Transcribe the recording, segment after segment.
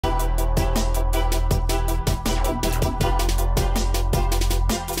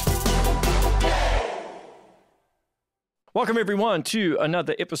Welcome everyone to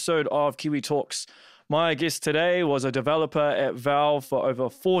another episode of Kiwi Talks. My guest today was a developer at Valve for over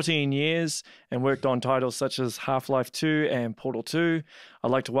 14 years and worked on titles such as Half-Life 2 and Portal 2. I'd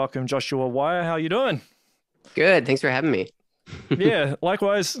like to welcome Joshua Weier. How are you doing? Good. Thanks for having me. Yeah,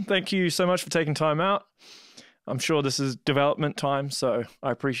 likewise. Thank you so much for taking time out. I'm sure this is development time, so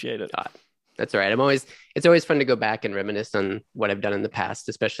I appreciate it. That's all right. It's always fun to go back and reminisce on what I've done in the past,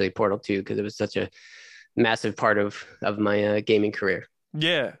 especially Portal 2, because it was such a massive part of my gaming career.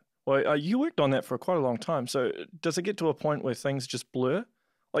 Yeah. Well, you worked on that for quite a long time. So does it get to a point where things just blur?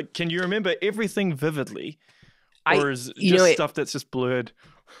 Like, can you remember everything vividly? Or is it just stuff that's just blurred?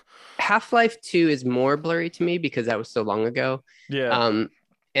 Half-Life 2 is more blurry to me because that was so long ago. Yeah.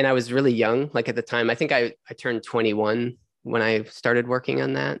 And I was really young. Like at the time, I think I turned 21 when I started working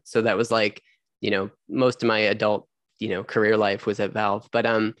on that. So that was like, most of my adult, career life was at Valve. But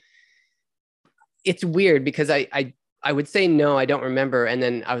it's weird because I would say, no, I don't remember. And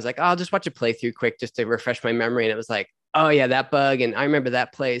then I was like, oh, I'll just watch a playthrough quick just to refresh my memory. And it was like, oh yeah, that bug. And I remember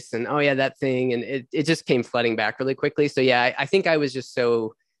that place. And oh yeah, that thing. And it just came flooding back really quickly. So yeah, I think I was just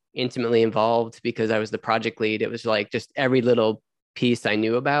so intimately involved because I was the project lead. It was like just every little piece I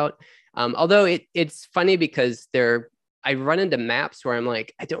knew about. Although it's funny because I run into maps where I'm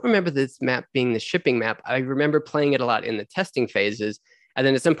like, I don't remember this map being the shipping map. I remember playing it a lot in the testing phases. And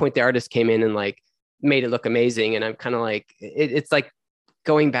then at some point the artist came in and like made it look amazing. And I'm kind of like, it's like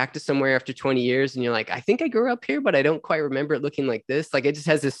going back to somewhere after 20 years and you're like, I think I grew up here, but I don't quite remember it looking like this. Like it just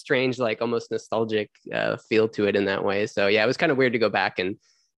has this strange, like almost nostalgic feel to it in that way. So yeah, it was kind of weird to go back and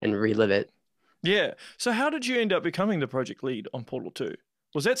relive it. Yeah. So how did you end up becoming the project lead on Portal 2?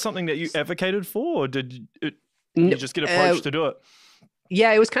 Was that something that you advocated for, or did you just get approached to do it?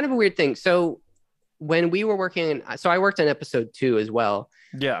 Yeah, it was kind of a weird thing. So when we were I worked on episode 2 as well.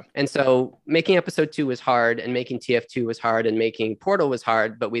 Yeah. And so making episode 2 was hard and making TF2 was hard and making Portal was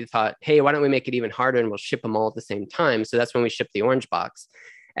hard. But we thought, hey, why don't we make it even harder and we'll ship them all at the same time? So that's when we shipped the orange box.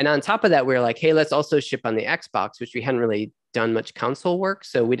 And on top of that, we were like, hey, let's also ship on the Xbox, which we hadn't really done much console work.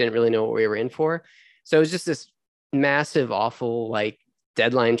 So we didn't really know what we were in for. So it was just this massive, awful like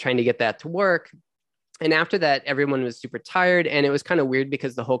deadline trying to get that to work. And after that, everyone was super tired. And it was kind of weird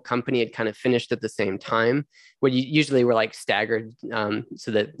because the whole company had kind of finished at the same time, where you usually were like staggered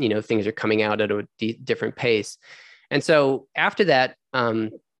so that, things are coming out at a different pace. And so after that,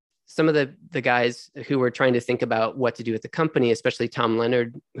 some of the guys who were trying to think about what to do with the company, especially Tom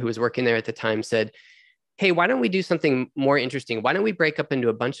Leonard, who was working there at the time, said, hey, why don't we do something more interesting? Why don't we break up into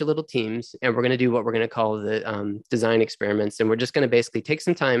a bunch of little teams and we're going to do what we're going to call the design experiments. And we're just going to basically take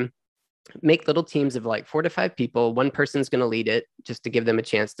some time, make little teams of like 4 to 5 people. One person's going to lead it just to give them a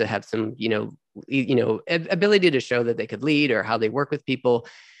chance to have some, ability to show that they could lead or how they work with people.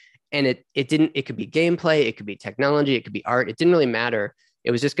 And it could be gameplay, it could be technology, it could be art. It didn't really matter. It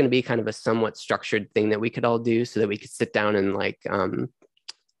was just going to be kind of a somewhat structured thing that we could all do so that we could sit down and like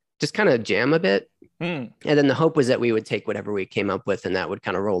just kind of jam a bit. And then the hope was that we would take whatever we came up with and that would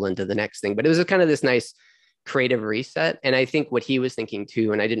kind of roll into the next thing. But it was kind of this nice creative reset. And I think what he was thinking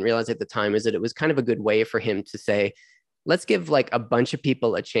too, and I didn't realize at the time, is that it was kind of a good way for him to say, let's give like a bunch of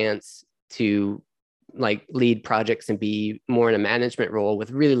people a chance to like lead projects and be more in a management role with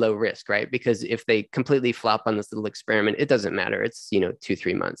really low risk, right? Because if they completely flop on this little experiment, it doesn't matter. It's,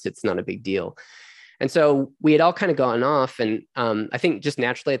 2-3 months. It's not a big deal. And so we had all kind of gone off. And I think just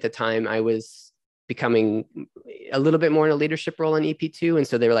naturally at the time, I was becoming a little bit more in a leadership role in EP2. And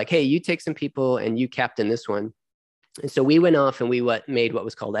so they were like, hey, you take some people and you captain this one. And so we went off and we made what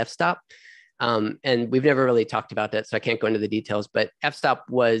was called F-Stop. And we've never really talked about that, so I can't go into the details, but F-Stop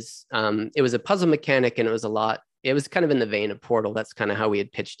was, it was a puzzle mechanic and it was kind of in the vein of Portal. That's kind of how we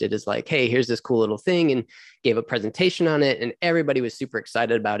had pitched it, is like, hey, here's this cool little thing, and gave a presentation on it. And everybody was super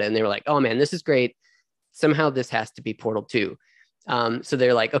excited about it. And they were like, oh man, this is great. Somehow this has to be Portal 2. So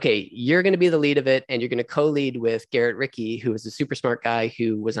they're like, okay, you're going to be the lead of it. And you're going to co-lead with Garrett Rickey, who was a super smart guy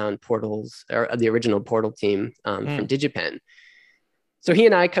who was on Portals, or the original Portal team from Digipen. So he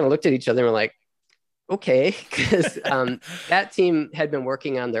and I kind of looked at each other and were like, okay, because that team had been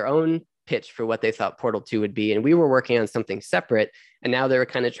working on their own pitch for what they thought Portal 2 would be. And we were working on something separate. And now they were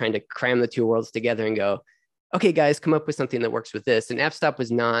kind of trying to cram the two worlds together and go, okay, guys, come up with something that works with this. And F-Stop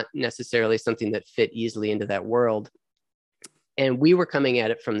was not necessarily something that fit easily into that world. And we were coming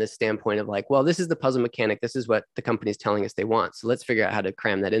at it from this standpoint of like, well, this is the puzzle mechanic. This is what the company's telling us they want. So let's figure out how to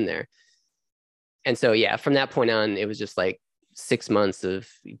cram that in there. And so, yeah, from that point on, it was just like 6 months of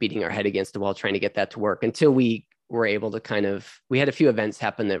beating our head against the wall, trying to get that to work until we were able to we had a few events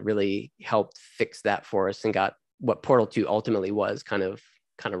happen that really helped fix that for us and got what Portal 2 ultimately was kind of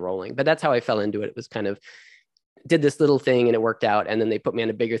rolling. But that's how I fell into it. It was kind of did this little thing and it worked out. And then they put me on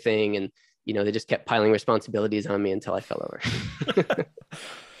a bigger thing, and, they just kept piling responsibilities on me until I fell over.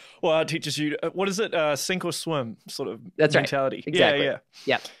 Well, it teaches you, what is it? Sink or swim sort of That's mentality. Right. Exactly.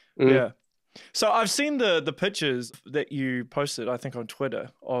 Yeah. Mm-hmm. Yeah. So I've seen the pictures that you posted, I think, on Twitter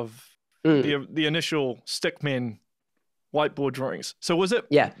of the initial Stickmen whiteboard drawings. So was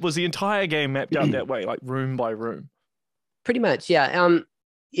the entire game mapped out that way, like room by room? Pretty much, yeah.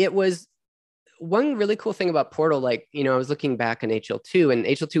 It was one really cool thing about Portal. Like, I was looking back on HL2, and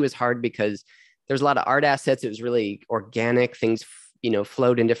HL2 is hard because there's a lot of art assets. It was really organic. Things,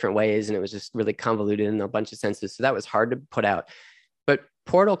 flowed in different ways, and it was just really convoluted in a bunch of senses. So that was hard to put out. But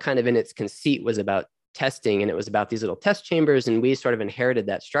Portal, kind of in its conceit, was about testing, and it was about these little test chambers, and we sort of inherited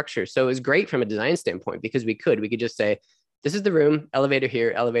that structure. So it was great from a design standpoint because we could just say, this is the room, elevator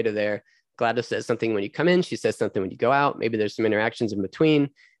here, elevator there. Gladys says something when you come in. She says something when you go out. Maybe there's some interactions in between.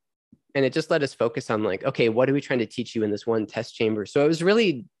 And it just let us focus on like, okay, what are we trying to teach you in this one test chamber? So it was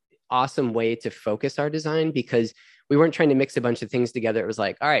really awesome way to focus our design because we weren't trying to mix a bunch of things together. It was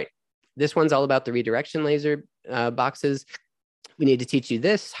like, all right, this one's all about the redirection laser boxes. We need to teach you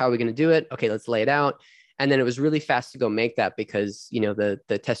this. How are we going to do it? Okay, let's lay it out. And then it was really fast to go make that because,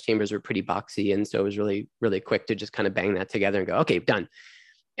 the test chambers were pretty boxy. And so it was really, really quick to just kind of bang that together and go, okay, done.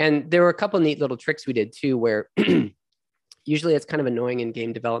 And there were a couple of neat little tricks we did too, where usually it's kind of annoying in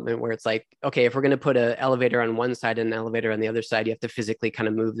game development where it's like, okay, if we're going to put an elevator on one side and an elevator on the other side, you have to physically kind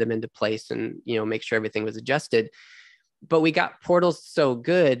of move them into place and, make sure everything was adjusted. But we got portals so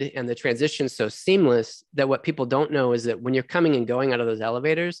good and the transition so seamless that what people don't know is that when you're coming and going out of those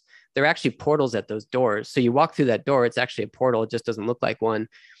elevators, there are actually portals at those doors. So you walk through that door, it's actually a portal. It just doesn't look like one.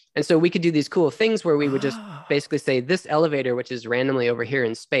 And so we could do these cool things where we would just basically say this elevator, which is randomly over here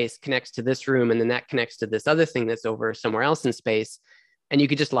in space, connects to this room. And then that connects to this other thing that's over somewhere else in space. And you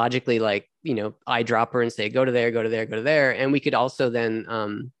could just logically eyedropper and say, go to there, go to there, go to there. And we could also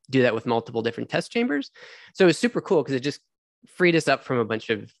then do that with multiple different test chambers. So it was super cool because it just freed us up from a bunch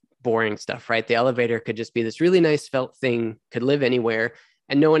of boring stuff, right? The elevator could just be this really nice felt thing, could live anywhere.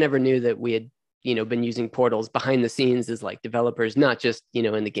 And no one ever knew that we had been using portals behind the scenes as like developers, not just,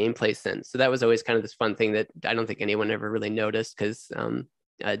 in the gameplay sense. So that was always kind of this fun thing that I don't think anyone ever really noticed because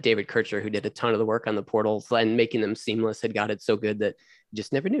David Kircher, who did a ton of the work on the portals and making them seamless, had got it so good that you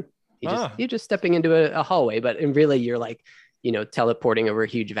just never knew. You're just stepping into a hallway, but really you're like, teleporting over a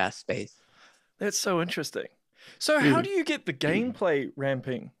huge, vast space. That's so interesting. So how do you get the gameplay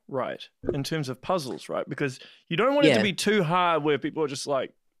ramping right in terms of puzzles, right? Because you don't want it to be too hard where people are just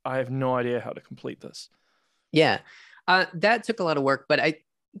like, I have no idea how to complete this. Yeah, that took a lot of work. But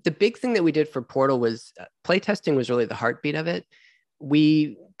the big thing that we did for Portal was playtesting was really the heartbeat of it.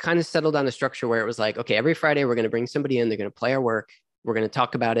 We kind of settled on a structure where it was like, okay, every Friday we're going to bring somebody in. They're going to play our work. We're going to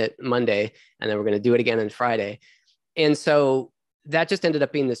talk about it Monday, and then we're going to do it again on Friday. And so that just ended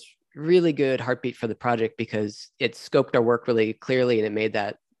up being this really good heartbeat for the project because it scoped our work really clearly, and it made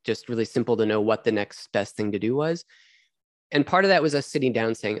that just really simple to know what the next best thing to do was. And part of that was us sitting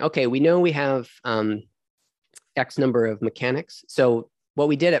down saying, okay, we know we have X number of mechanics. So what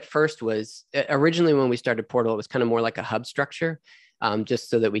we did at first was originally when we started Portal, it was kind of more like a hub structure, just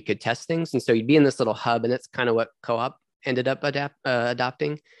so that we could test things. And so you'd be in this little hub, and that's kind of what co-op ended up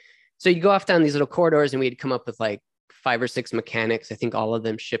adopting. So you go off down these little corridors, and we'd come up with like 5 or 6 mechanics. I think all of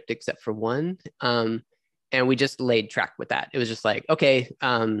them shipped except for one. And we just laid track with that. It was just like, okay,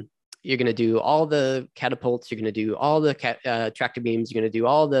 you're going to do all the catapults. You're going to do all the tractor beams. You're going to do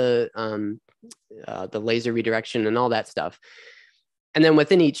all the laser redirection and all that stuff. And then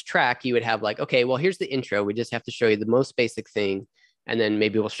within each track, you would have like, okay, well, here's the intro. We just have to show you the most basic thing. And then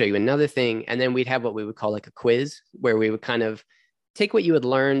maybe we'll show you another thing. And then we'd have what we would call like a quiz where we would kind of take what you had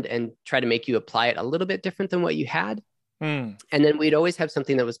learned and try to make you apply it a little bit different than what you had. And then we'd always have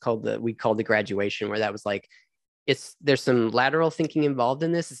something that was called the graduation, where that was like, there's some lateral thinking involved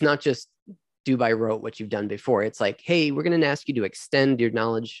in this. It's not just do by rote what you've done before. It's like, hey, we're going to ask you to extend your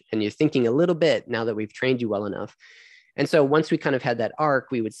knowledge and your thinking a little bit now that we've trained you well enough. And so once we kind of had that arc,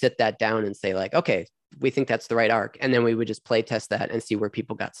 we would sit that down and say like, okay, we think that's the right arc. And then we would just play test that and see where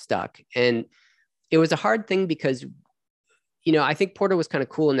people got stuck. And it was a hard thing because, I think Portal was kind of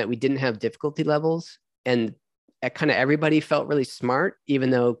cool in that we didn't have difficulty levels, and kind of everybody felt really smart, even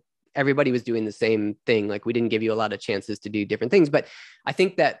though everybody was doing the same thing. Like we didn't give you a lot of chances to do different things. But I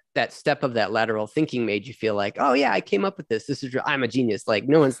think that step of that lateral thinking made you feel like, oh yeah, I came up with this. This is, I'm a genius. Like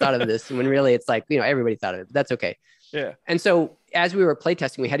no one's thought of this. When really it's like, everybody thought of it, but that's okay. Yeah. And so as we were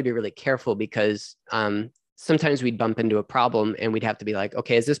playtesting, we had to be really careful because sometimes we'd bump into a problem and we'd have to be like,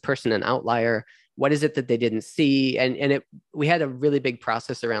 okay, is this person an outlier? What is it that they didn't see? And we had a really big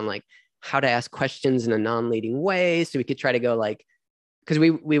process around like, how to ask questions in a non-leading way. So we could try to go like, because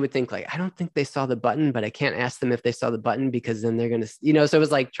we would think like, I don't think they saw the button, but I can't ask them if they saw the button because then they're going to, so it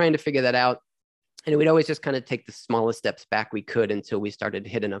was like trying to figure that out. And we'd always just kind of take the smallest steps back we could until we started to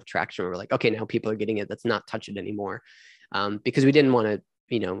hit enough traction where we're like, okay, now people are getting it. Let's not touch it anymore. Because we didn't want to,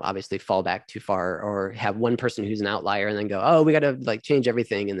 obviously fall back too far or have one person who's an outlier and then go, oh, we got to like change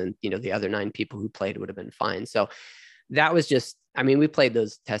everything. And then, the other 9 people who played would have been fine. So that was just, we played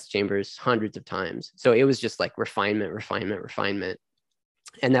those test chambers hundreds of times. So it was just like refinement.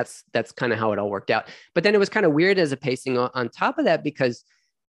 And that's kind of how it all worked out. But then it was kind of weird as a pacing on top of that, because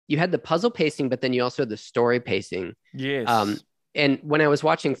you had the puzzle pacing, but then you also had the story pacing. Yes. And when I was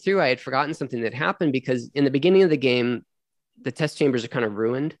watching through, I had forgotten something that happened, because in the beginning of the game, the test chambers are kind of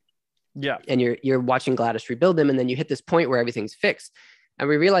ruined. Yeah. And you're watching Gladys rebuild them. And then you hit this point where everything's fixed. And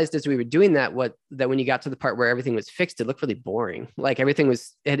we realized as we were doing that, that when you got to the part where everything was fixed, it looked really boring. Like everything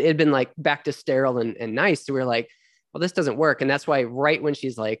it had been like back to sterile and nice. So we were like, well, this doesn't work. And that's why right when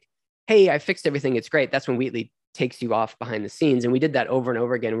she's like, hey, I fixed everything, it's great, that's when Wheatley takes you off behind the scenes. And we did that over and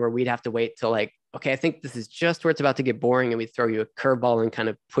over again, where we'd have to wait till like, okay, I think this is just where it's about to get boring. And we'd throw you a curveball and kind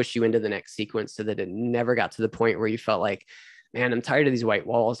of push you into the next sequence so that it never got to the point where you felt like, man, I'm tired of these white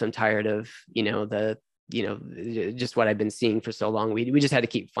walls. I'm tired of, just what I've been seeing for so long. We just had to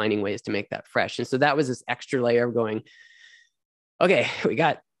keep finding ways to make that fresh. And so that was this extra layer of going, okay, we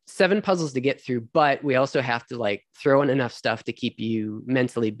got 7 puzzles to get through, but we also have to like throw in enough stuff to keep you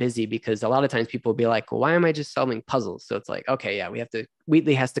mentally busy, because a lot of times people will be like, well, why am I just solving puzzles? So it's like, okay, yeah,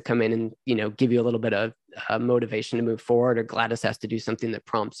 Wheatley has to come in and, give you a little bit of motivation to move forward, or Gladys has to do something that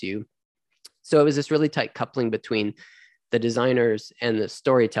prompts you. So it was this really tight coupling between the designers and the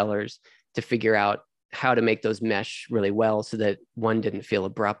storytellers to figure out how to make those mesh really well, so that one didn't feel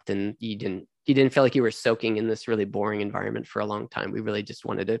abrupt and you didn't feel like you were soaking in this really boring environment for a long time. We really just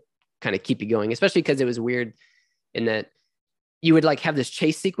wanted to kind of keep you going, especially because it was weird in that you would like have this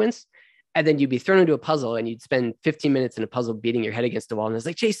chase sequence and then you'd be thrown into a puzzle and you'd spend 15 minutes in a puzzle beating your head against the wall. And it's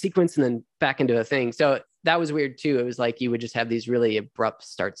like chase sequence and then back into a thing. So that was weird too. It was like, you would just have these really abrupt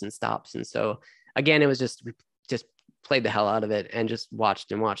starts and stops. And so again, it was we just played the hell out of it and just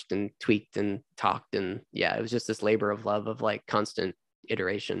watched and tweaked and talked. And yeah, it was just this labor of love of like constant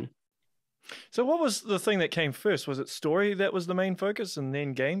iteration. So what was the thing that came first? Was it story that was the main focus and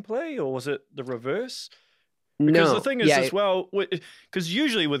then gameplay, or was it the reverse? Because the thing is as well, because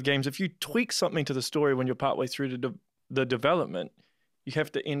usually with games, if you tweak something to the story when you're partway through the development, you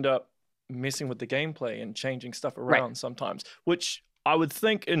have to end up messing with the gameplay and changing stuff around sometimes, which I would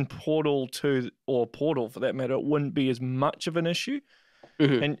think in Portal 2 or Portal for that matter, it wouldn't be as much of an issue.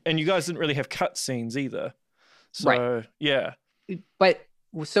 Mm-hmm. And you guys didn't really have cutscenes either. So, yeah. But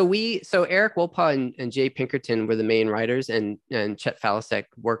so Eric Wolpaw and Jay Pinkerton were the main writers, and Chet Falasek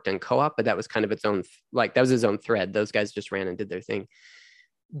worked on co-op, but that was kind of its own, like that was his own thread. Those guys just ran and did their thing.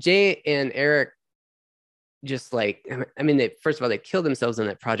 Jay and Eric just like, first of all, they killed themselves on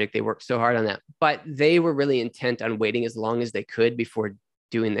that project. They worked so hard on that, but they were really intent on waiting as long as they could before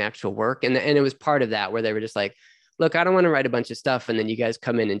doing the actual work. And it was part of that where they were just like, look, I don't want to write a bunch of stuff and then you guys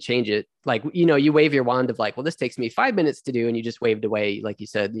come in and change it. Like, you wave your wand of like, well, this takes me 5 minutes to do. And you just waved away, like you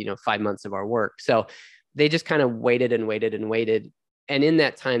said, 5 months of our work. So they just kind of waited and waited and waited. And in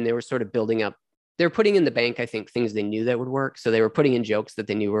that time, they were sort of building up, they were putting in the bank, I think, things they knew that would work. So they were putting in jokes that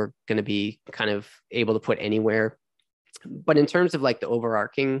they knew were going to be kind of able to put anywhere. But in terms of like the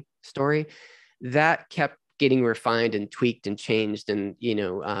overarching story, that kept getting refined and tweaked and changed and,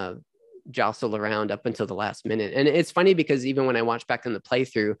 jostled around up until the last minute. And it's funny because even when I watched back in the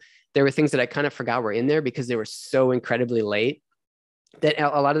playthrough, there were things that I kind of forgot were in there because they were so incredibly late that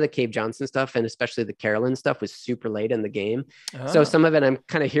a lot of the Cave Johnson stuff and especially the Carolyn stuff was super late in the game. Oh. So some of it I'm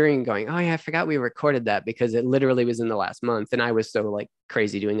kind of hearing and going, oh yeah, I forgot we recorded that because it literally was in the last month. And I was so like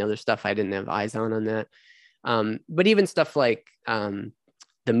crazy doing other stuff. I didn't have eyes on that. But even stuff like the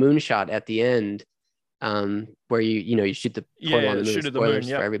moonshot at the end, where you shoot the portal on the moon. Spoilers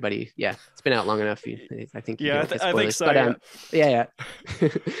for everybody. Yeah, it's been out long enough. I think. I think so. But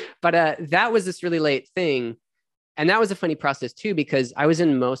but that was this really late thing, and that was a funny process too because I was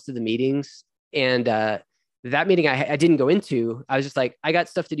in most of the meetings, and that meeting I didn't go into. I was just like, I got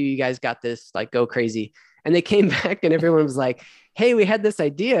stuff to do. You guys got this. Like, go crazy. And they came back, and everyone was like, "Hey, we had this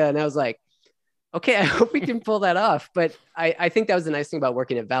idea," and I was like, okay, I hope we can pull that off. But I think that was the nice thing about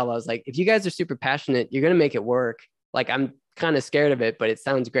working at Valve. I was like, if you guys are super passionate, you're going to make it work. Like, I'm kind of scared of it, but it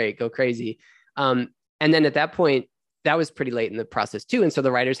sounds great. Go crazy. And then at that point, that was pretty late in the process too. And so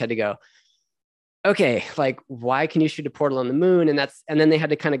the writers had to go, okay, like why can you shoot a portal on the moon? And then they had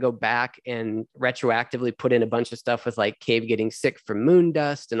to kind of go back and retroactively put in a bunch of stuff with like Cave getting sick from moon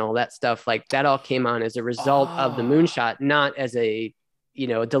dust and all that stuff. Like that all came on as a result of the Ah, moonshot, not as a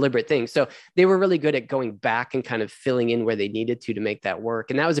a deliberate thing. So they were really good at going back and kind of filling in where they needed to make that work.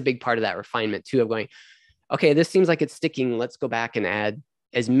 And that was a big part of that refinement too, of going, okay, this seems like it's sticking. Let's go back and add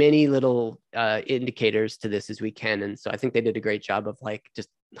as many little indicators to this as we can. And so I think they did a great job of like just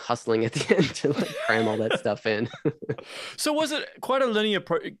hustling at the end to like cram all that stuff in. so was it quite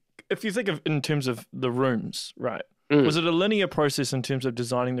a if you think of in terms of the rooms, right? Mm. Was it a linear process in terms of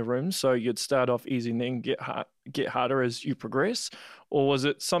designing the rooms? So you'd start off easy and then get harder as you progress, or was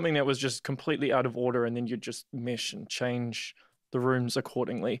it something that was just completely out of order and then you'd just mesh and change the rooms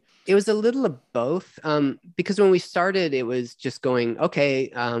accordingly? It was a little of both, because when we started, it was just going,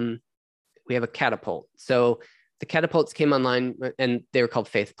 okay, we have a catapult. So the catapults came online and they were called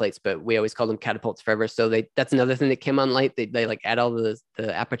faith plates, but we always called them catapults forever. So that's another thing that came on light. They like add all the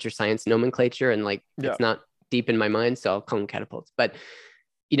aperture science nomenclature, and like Yeah. it's not deep in my mind, so I'll call them catapults. But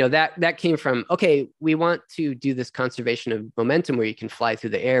that came from, okay, we want to do this conservation of momentum where you can fly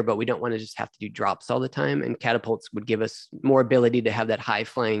through the air, but we don't want to just have to do drops all the time. And catapults would give us more ability to have that high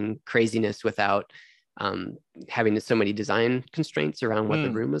flying craziness without having so many design constraints around what the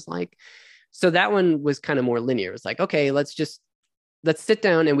Mm. room was like. So that one was kind of more linear. It was like, okay, let's sit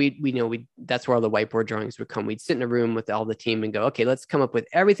down, and we that's where all the whiteboard drawings would come. We'd sit in a room with all the team and go, okay, let's come up with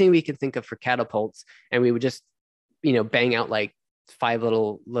everything we could think of for catapults. And we would just, bang out like 5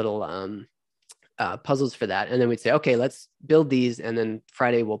 little puzzles for that. And then we'd say, okay, let's build these. And then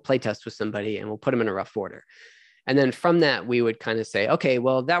Friday we'll play test with somebody and we'll put them in a rough order. And then from that, we would kind of say, okay,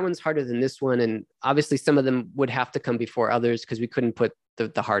 well, that one's harder than this one. And obviously some of them would have to come before others because we couldn't put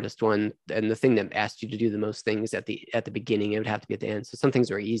the hardest one and the thing that asked you to do the most things at the beginning. It would have to be at the end. So some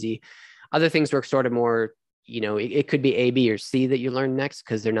things were easy. Other things were sort of more, it could be A, B, or C that you learn next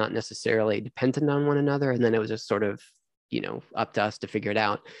because they're not necessarily dependent on one another. And then it was just sort of, up to us to figure it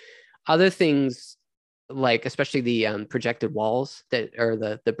out. Other things, like especially the projected walls that are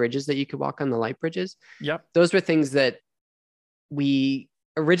the bridges that you could walk on, the light bridges. Yep. Those were things that we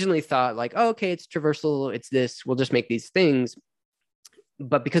originally thought like, oh, okay, it's traversal, it's this, we'll just make these things.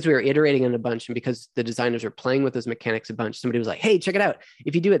 But because we were iterating on a bunch and because the designers were playing with those mechanics a bunch, somebody was like, hey, check it out.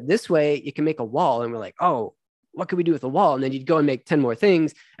 If you do it this way, you can make a wall. And we're like, oh, what could we do with a wall? And then you'd go and make 10 more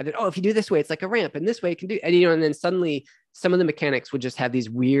things. And then, oh, if you do this way, it's like a ramp, and this way you can do, and and then suddenly some of the mechanics would just have these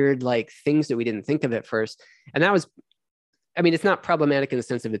weird like things that we didn't think of at first. And that was, I mean, it's not problematic in the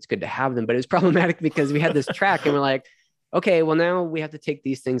sense of it's good to have them, but it was problematic because we had this track and we're like, okay, well now we have to take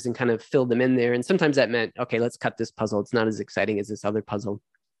these things and kind of fill them in there. And sometimes that meant, okay, let's cut this puzzle. It's not as exciting as this other puzzle.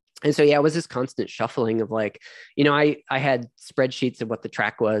 And so, yeah, it was this constant shuffling of like, I had spreadsheets of what the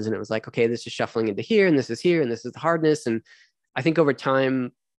track was, and it was like, okay, this is shuffling into here, and this is here, and this is the hardness. And I think over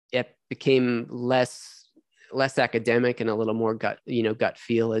time it became less academic and a little more gut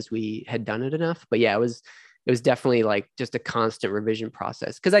feel as we had done it enough. But yeah, it was definitely like just a constant revision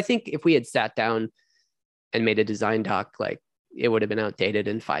process. Because I think if we had sat down and made a design doc, like it would have been outdated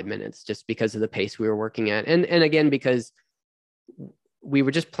in 5 minutes just because of the pace we were working at. And again, because we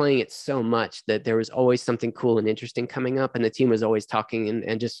were just playing it so much that there was always something cool and interesting coming up, and the team was always talking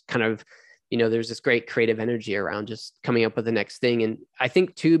and just kind of, there's this great creative energy around just coming up with the next thing. And I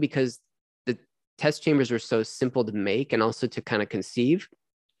think too, because the test chambers were so simple to make and also to kind of conceive,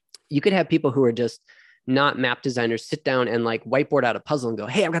 you could have people who are just not map designers sit down and like whiteboard out a puzzle and go,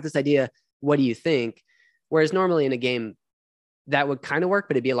 hey, I've got this idea, what do you think? Whereas normally in a game that would kind of work,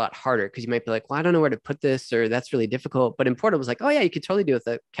 but it'd be a lot harder because you might be like, well, I don't know where to put this, or that's really difficult. But in Portal, it was like, oh yeah, you could totally do it with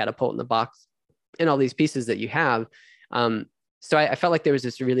a catapult in the box and all these pieces that you have. So I felt like there was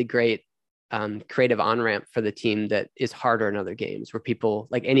this really great creative on-ramp for the team that is harder in other games, where people,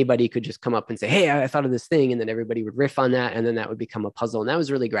 like anybody could just come up and say, hey, I thought of this thing. And then everybody would riff on that. And then that would become a puzzle. And that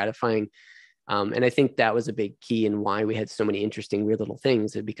was really gratifying. And I think that was a big key in why we had so many interesting, weird little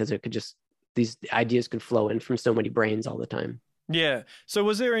things, because it could just, these ideas could flow in from so many brains all the time. Yeah. So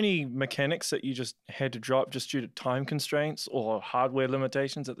was there any mechanics that you just had to drop just due to time constraints or hardware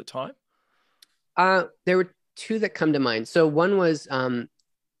limitations at the time? There were 2 that come to mind. So one was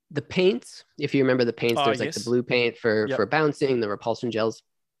the paints. If you remember the paints, there's like Yes. the blue paint for bouncing, the repulsion gels.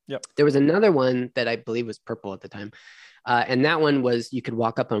 Yep. There was another one that I believe was purple at the time. And that one was you could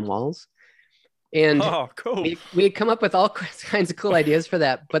walk up on walls. And Oh, cool. we had come up with all kinds of cool ideas for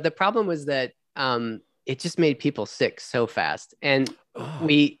that. But the problem was that it just made people sick so fast. And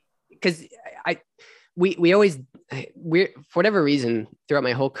we always, for whatever reason, throughout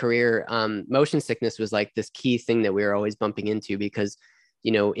my whole career, motion sickness was like this key thing that we were always bumping into, because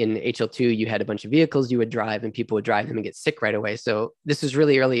in HL2, you had a bunch of vehicles you would drive and people would drive them and get sick right away. So this was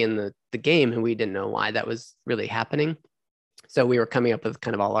really early in the game and we didn't know why that was really happening. So we were coming up with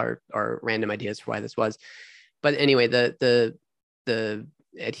kind of all our random ideas for why this was. But anyway, the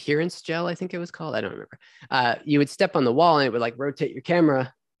adherence gel, I think it was called, I don't remember. You would step on the wall and it would like rotate your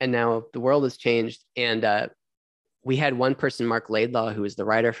camera, and now the world has changed. And we had one person, Mark Laidlaw, who was the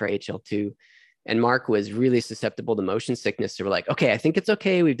writer for HL2. And Mark was really susceptible to motion sickness. So we're like, okay, I think it's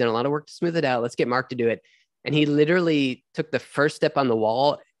okay. We've done a lot of work to smooth it out. Let's get Mark to do it. And he literally took the first step on the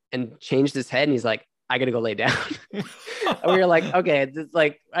wall and changed his head. And he's like, I got to go lay down. And we were like, okay, it's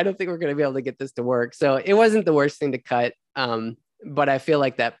like, I don't think we're going to be able to get this to work. So it wasn't the worst thing to cut. But I feel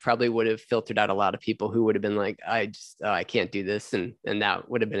like that probably would have filtered out a lot of people who would have been like, I can't do this. And that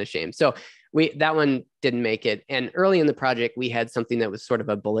would have been a shame. So that one didn't make it. And early in the project, we had something that was sort of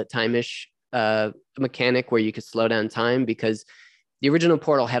a bullet time-ish mechanic where you could slow down time, because the original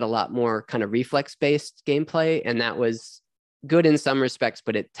Portal had a lot more kind of reflex-based gameplay. And that was good in some respects,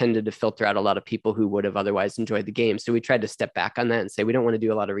 but it tended to filter out a lot of people who would have otherwise enjoyed the game. So we tried to step back on that and say, we don't want to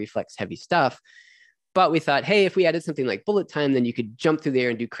do a lot of reflex heavy stuff. But we thought, hey, if we added something like bullet time, then you could jump through the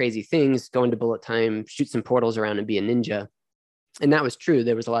air and do crazy things, go into bullet time, shoot some portals around and be a ninja. And that was true.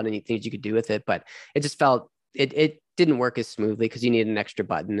 There was a lot of neat things you could do with it, but it just felt, it didn't work as smoothly because you needed an extra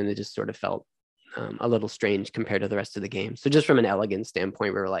button, and it just sort of felt a little strange compared to the rest of the game. So just from an elegance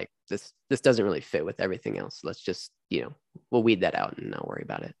standpoint, we were like, this doesn't really fit with everything else. Let's just, we'll weed that out and not worry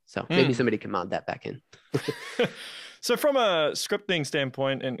about it. So maybe somebody can mod that back in. So from a scripting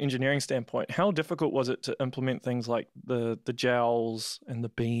standpoint and engineering standpoint, how difficult was it to implement things like the gels and the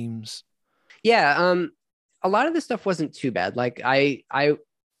beams? Yeah, a lot of this stuff wasn't too bad. Like I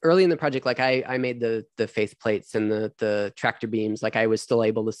early in the project, like I made the faith plates and the tractor beams. Like I was still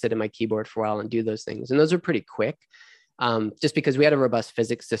able to sit at my keyboard for a while and do those things. And those are pretty quick, just because we had a robust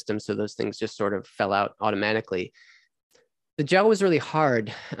physics system. So those things just sort of fell out automatically. The gel was really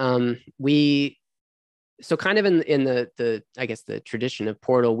hard. So kind of in the I guess the tradition of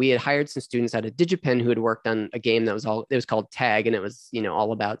Portal, we had hired some students out of Digipen who had worked on a game that was called Tag, and it was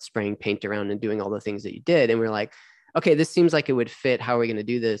all about spraying paint around and doing all the things that you did. And we were like, okay, this seems like it would fit. How are we going to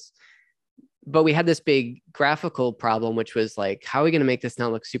do this? But we had this big graphical problem, which was like, how are we going to make this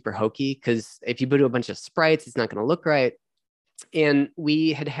not look super hokey? Because if you put a bunch of sprites, it's not going to look right. And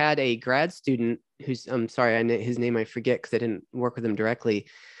we had a grad student who's, I'm sorry, his name I forget because I didn't work with him directly.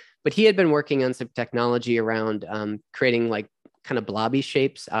 But he had been working on some technology around creating like kind of blobby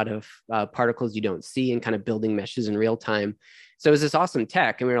shapes out of particles you don't see and kind of building meshes in real time. So it was this awesome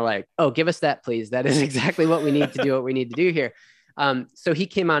tech. And we were like, oh, give us that, please. That is exactly what we need to do, what we need to do here. So he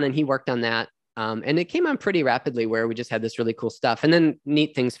came on and he worked on that. And it came on pretty rapidly where we just had this really cool stuff. And then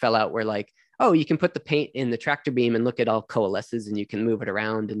neat things fell out where like, oh, you can put the paint in the tractor beam and look, it all coalesces and you can move it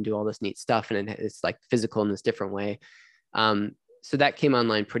around and do all this neat stuff. And it's like physical in this different way. So that came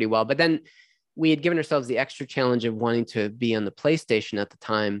online pretty well. But then we had given ourselves the extra challenge of wanting to be on the PlayStation at the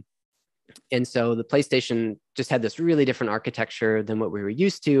time. And so the PlayStation just had this really different architecture than what we were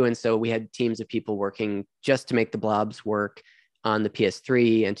used to. And so we had teams of people working just to make the blobs work on the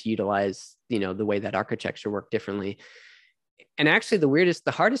PS3 and to utilize, the way that architecture worked differently. And actually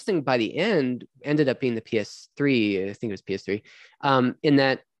the hardest thing by the end ended up being the PS3. I think it was PS3, in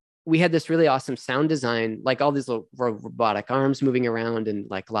that we had this really awesome sound design, like all these little robotic arms moving around and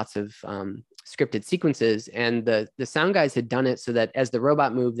like lots of scripted sequences. And the sound guys had done it so that as the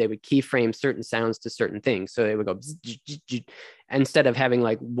robot moved, they would keyframe certain sounds to certain things. So they would go, instead of having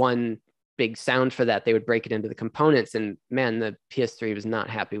like one big sound for that, they would break it into the components. And man, the PS3 was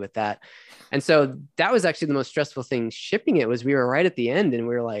not happy with that. And so that was actually the most stressful thing shipping it. Was we were right at the end and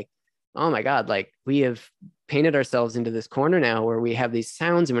we were like, oh my God, like we have painted ourselves into this corner now where we have these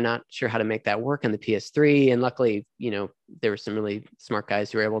sounds and we're not sure how to make that work on the PS3. And luckily, there were some really smart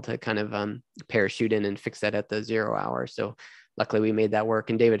guys who were able to kind of parachute in and fix that at the 0 hour. So luckily we made that work.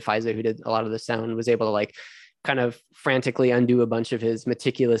 And David Faiza, who did a lot of the sound, was able to like kind of frantically undo a bunch of his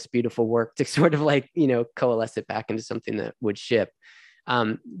meticulous, beautiful work to sort of like, coalesce it back into something that would ship.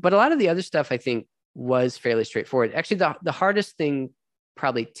 But a lot of the other stuff I think was fairly straightforward. Actually, the hardest thing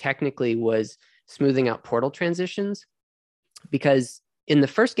probably technically was smoothing out portal transitions, because in the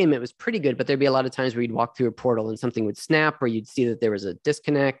first game it was pretty good, but there'd be a lot of times where you'd walk through a portal and something would snap, or you'd see that there was a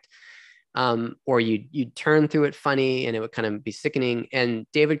disconnect, or you'd turn through it funny and it would kind of be sickening. And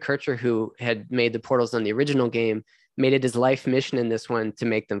David Kircher, who had made the portals on the original game, made it his life mission in this one to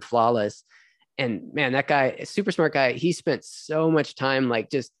make them flawless. And man, that guy, a super smart guy, he spent so much time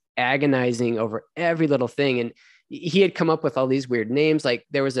like just agonizing over every little thing. And he had come up with all these weird names. Like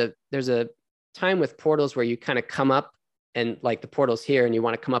there's a time with portals where you kind of come up and like the portal's here and you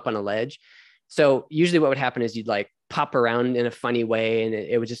want to come up on a ledge. So usually what would happen is you'd like pop around in a funny way and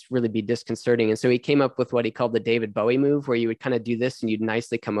it would just really be disconcerting. And so he came up with what he called the David Bowie move, where you would kind of do this and you'd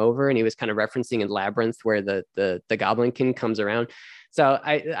nicely come over, and he was kind of referencing in Labyrinth where the Goblinkin comes around. So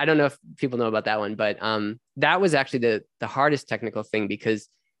I don't know if people know about that one, but that was actually the hardest technical thing, because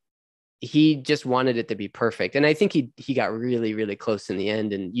he just wanted it to be perfect. And I think he got really, really close in the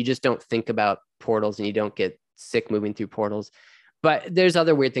end, and you just don't think about portals and you don't get sick moving through portals. But there's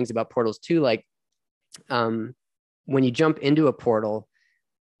other weird things about portals too. Like when you jump into a portal,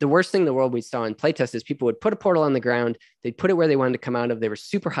 the worst thing in the world we saw in playtest is people would put a portal on the ground. They'd put it where they wanted to come out of. They were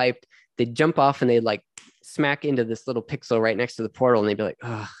super hyped. They'd jump off and they'd like smack into this little pixel right next to the portal. And they'd be like,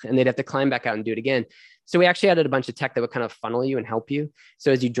 ugh, and they'd have to climb back out and do it again. So we actually added a bunch of tech that would kind of funnel you and help you.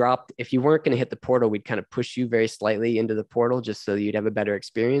 So as you dropped, if you weren't going to hit the portal, we'd kind of push you very slightly into the portal just so you'd have a better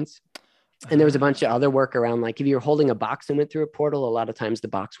experience. And there was a bunch of other work around, like if you were holding a box and went through a portal, a lot of times the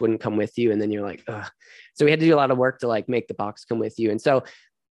box wouldn't come with you. And then you're like, ugh. So we had to do a lot of work to like make the box come with you. And so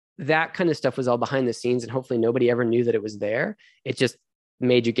that kind of stuff was all behind the scenes, and hopefully nobody ever knew that it was there. It just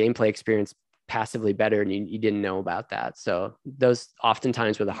made your gameplay experience passively better, and you didn't know about that. So those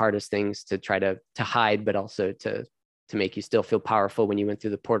oftentimes were the hardest things to try to hide, but also to make you still feel powerful when you went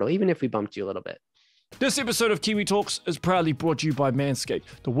through the portal, even if we bumped you a little bit. This episode of Kiwi Talks is proudly brought to you by Manscaped,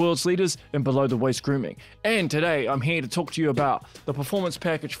 the world's leaders in below-the-waist grooming. And today, I'm here to talk to you about the Performance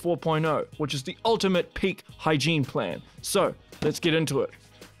Package 4.0, which is the ultimate peak hygiene plan. So, let's get into it.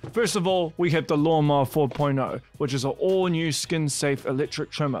 First of all, we have the Lawnmower 4.0, which is an all-new skin-safe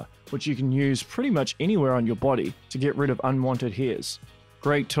electric trimmer, which you can use pretty much anywhere on your body to get rid of unwanted hairs.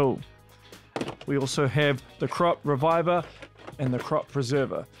 Great tool. We also have the Crop Reviver and the Crop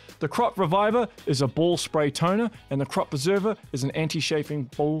Preserver. The Crop Reviver is a ball spray toner, and the Crop Preserver is an anti-chafing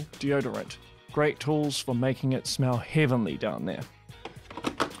ball deodorant. Great tools for making it smell heavenly down there.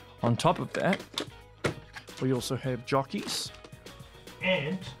 On top of that, we also have jockeys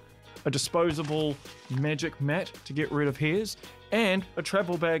and a disposable magic mat to get rid of hairs, and a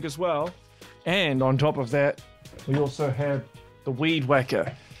travel bag as well. And on top of that, we also have the Weed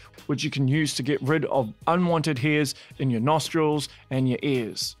Whacker, which you can use to get rid of unwanted hairs in your nostrils and your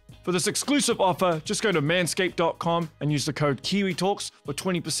ears. For this exclusive offer, just go to manscaped.com and use the code KiwiTalks for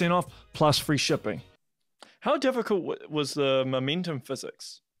 20% off plus free shipping. How difficult was the momentum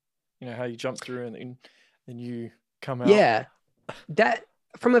physics? You know, how you jump through and then you come out? Yeah, that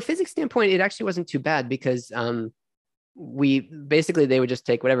from a physics standpoint, it actually wasn't too bad, because they would just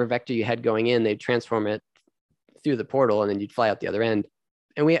take whatever vector you had going in, they'd transform it through the portal, and then you'd fly out the other end.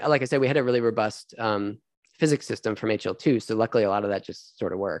 And we, like I said, we had a really robust physics system from HL2. So luckily a lot of that just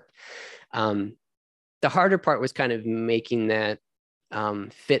sort of worked. The harder part was kind of making that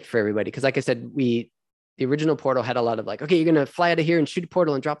fit for everybody. Cause like I said, the original portal had a lot of like, okay, you're going to fly out of here and shoot a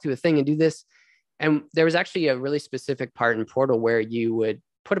portal and drop through a thing and do this. And there was actually a really specific part in Portal where you would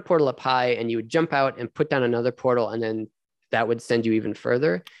put a portal up high and you would jump out and put down another portal, and then that would send you even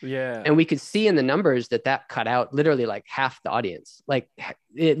further. Yeah. And we could see in the numbers that cut out literally like half the audience. Like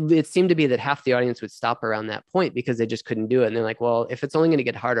it seemed to be that half the audience would stop around that point because they just couldn't do it. And they're like, well, if it's only going to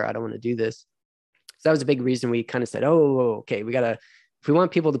get harder, I don't want to do this. So that was a big reason we kind of said, oh, okay, if we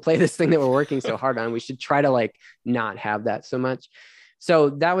want people to play this thing that we're working so hard on, we should try to like not have that so much. So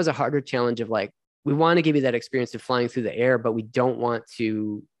that was a harder challenge of like, we want to give you that experience of flying through the air, but we don't want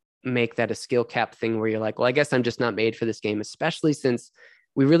to make that a skill cap thing where you're like, well, I guess I'm just not made for this game, especially since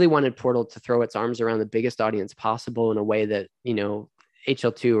we really wanted Portal to throw its arms around the biggest audience possible in a way that, you know,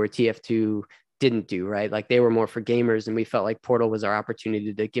 HL2 or TF2 didn't do, right? Like they were more for gamers, and we felt like Portal was our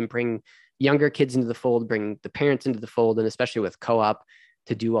opportunity to bring younger kids into the fold, bring the parents into the fold, and especially with co-op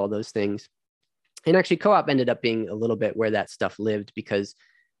to do all those things. And actually co-op ended up being a little bit where that stuff lived, because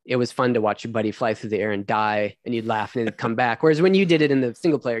it was fun to watch your buddy fly through the air and die, and you'd laugh and it'd come back. Whereas when you did it in the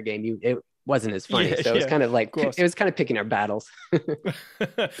single player game, it wasn't as funny. So it was kind of like, it was kind of picking our battles.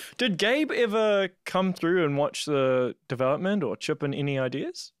 Did Gabe ever come through and watch the development or chip in any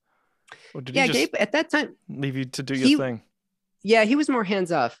ideas? Or did he just Gabe at that time leave you to do your thing? Yeah, he was more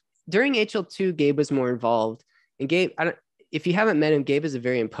hands off. During HL2, Gabe was more involved. And Gabe, if you haven't met him, Gabe is a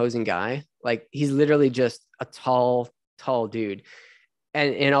very imposing guy. Like he's literally just a tall dude.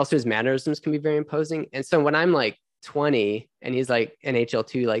 And also his mannerisms can be very imposing. And so when I'm like 20 and he's like in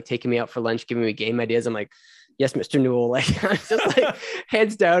HL2, like taking me out for lunch, giving me game ideas, I'm like, yes, Mr. Newell. Like I'm just like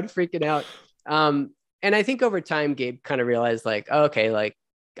heads down, freaking out. And I think over time, Gabe kind of realized like, oh, okay, like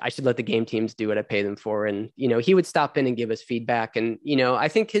I should let the game teams do what I pay them for. And, you know, he would stop in and give us feedback. And, you know, I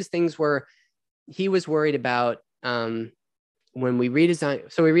think his things were, he was worried about when we redesigned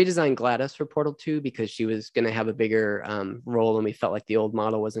GLaDOS for Portal 2 because she was going to have a bigger role, and we felt like the old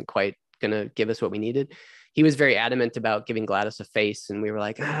model wasn't quite going to give us what we needed. He was very adamant about giving GLaDOS a face, and we were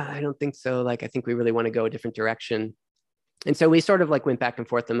like, I don't think so. Like, I think we really want to go a different direction. And so we sort of like went back and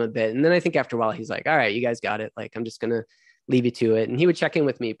forth them a bit. And then I think after a while, he's like, all right, you guys got it. Like, I'm just going to leave you to it. And he would check in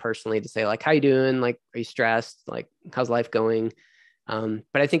with me personally to say, like, how you doing? Like, are you stressed? Like, how's life going? But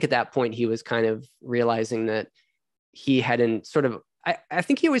I think at that point, he was kind of realizing that he hadn't sort of, I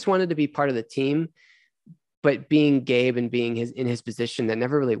think he always wanted to be part of the team, but being Gabe and being in his position, that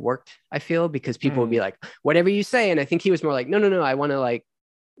never really worked, I feel, because people would be like, whatever you say. And I think he was more like, no, I want to like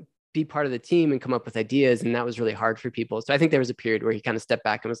be part of the team and come up with ideas. And that was really hard for people. So I think there was a period where he kind of stepped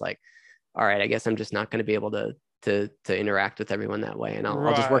back and was like, all right, I guess I'm just not going to be able to interact with everyone that way. And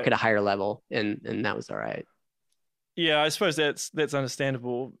I'll just work at a higher level. And that was all right. Yeah, I suppose that's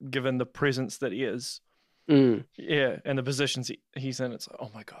understandable given the presence that he is. Yeah, and the positions he's in. It's like, oh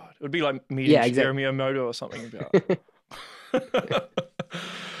my God. It would be like meeting Jeremy Omoto or something about.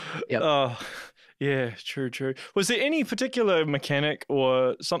 Yep. Yeah, true. Was there any particular mechanic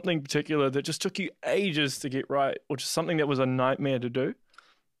or something particular that just took you ages to get right, or just something that was a nightmare to do?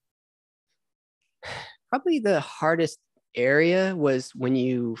 Probably the hardest area was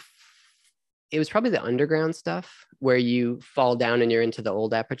it was probably the underground stuff where you fall down and you're into the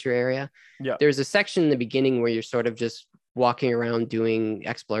old aperture area. Yeah. There's a section in the beginning where you're sort of just walking around doing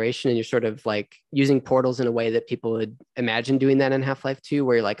exploration, and you're sort of like using portals in a way that people would imagine doing that in Half-Life 2,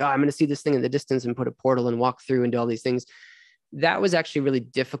 where you're like, oh, I'm going to see this thing in the distance and put a portal and walk through and do all these things. That was actually really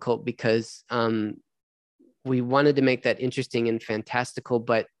difficult because we wanted to make that interesting and fantastical,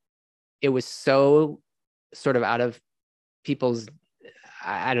 but it was so sort of out of people's,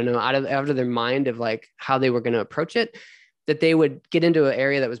 I don't know, out of their mind of like how they were going to approach it, that they would get into an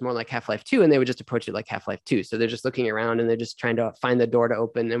area that was more like Half-Life 2, and they would just approach it like Half-Life 2. So they're just looking around and they're just trying to find the door to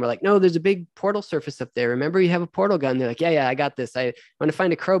open. And we're like, no, there's a big portal surface up there. Remember, you have a portal gun. They're like, yeah, I got this. I want to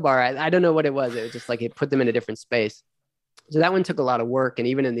find a crowbar. I don't know what it was. It was just like it put them in a different space. So that one took a lot of work. And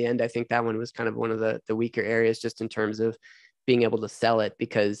even in the end, I think that one was kind of one of the weaker areas just in terms of being able to sell it,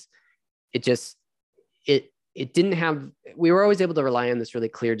 because it didn't have, we were always able to rely on this really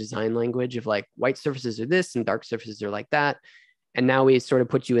clear design language of like white surfaces are this and dark surfaces are like that. And now we sort of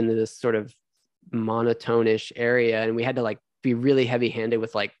put you into this sort of monotone-ish area. And we had to like be really heavy handed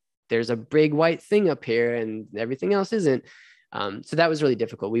with like, there's a big white thing up here and everything else isn't. So that was really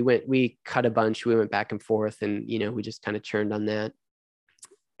difficult. We cut a bunch, we went back and forth, and, we just kind of churned on that.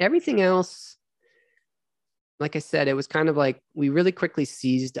 Everything else, like I said, it was kind of like, we really quickly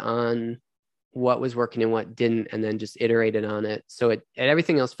seized on what was working and what didn't, and then just iterated on it. So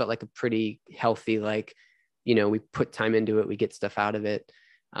everything else felt like a pretty healthy, like, we put time into it, we get stuff out of it.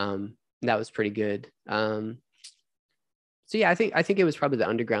 That was pretty good. So yeah, I think it was probably the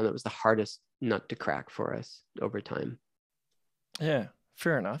underground that was the hardest nut to crack for us over time. Yeah,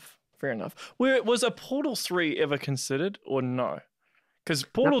 fair enough. Was a Portal 3 ever considered or no? Because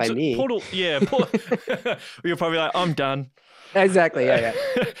Portal, not by me. You're probably like, I'm done. Exactly. Yeah.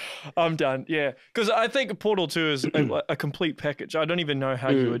 I'm done. Yeah, because I think Portal 2 is a complete package. I don't even know how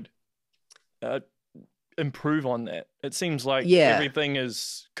you would improve on that. It seems like everything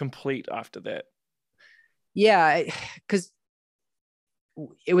is complete after that. Yeah, because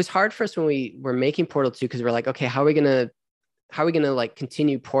it was hard for us when we were making Portal 2, because we're like, okay, how are we gonna like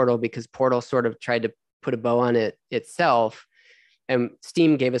continue Portal, because Portal sort of tried to put a bow on it itself. And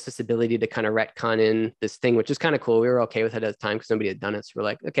Steam gave us this ability to kind of retcon in this thing, which is kind of cool. We were okay with it at the time because nobody had done it. So we're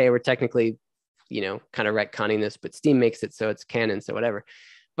like, okay, we're technically, kind of retconning this, but Steam makes it so it's canon, so whatever.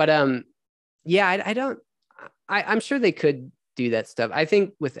 But yeah, I'm sure they could do that stuff. I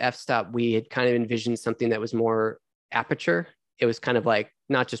think with f-stop, we had kind of envisioned something that was more aperture. It was kind of like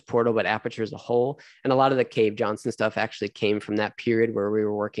not just Portal, but aperture as a whole. And a lot of the Cave Johnson stuff actually came from that period where we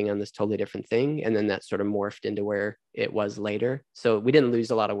were working on this totally different thing. And then that sort of morphed into where it was later. So we didn't lose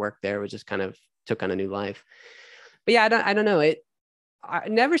a lot of work there. It was just kind of took on a new life. But yeah, I don't know. I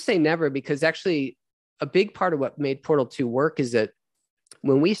never say never, because actually a big part of what made Portal 2 work is that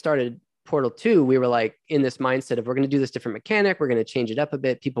when we started Portal 2, we were like in this mindset of, we're going to do this different mechanic. We're going to change it up a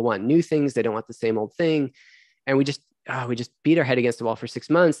bit. People want new things. They don't want the same old thing. And we just beat our head against the wall for 6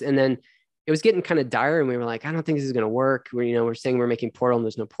 months. And then it was getting kind of dire. And we were like, I don't think this is going to work. We're saying we're making Portal and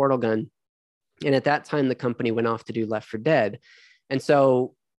there's no portal gun. And at that time, the company went off to do Left 4 Dead. And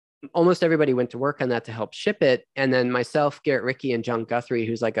so almost everybody went to work on that to help ship it. And then myself, Garrett Rickey, and John Guthrie,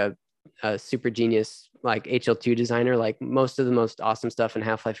 who's like a super genius, like HL2 designer, like most of the most awesome stuff in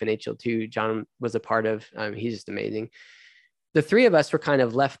Half-Life and HL2, John was a part of. He's just amazing. The three of us were kind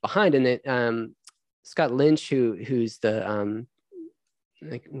of left behind, and Scott Lynch, who's the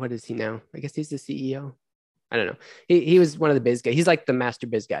like, what is he now? I guess he's the CEO. I don't know. He was one of the biz guys. He's like the master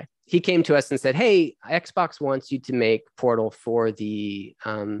biz guy. He came to us and said, "Hey, Xbox wants you to make Portal for the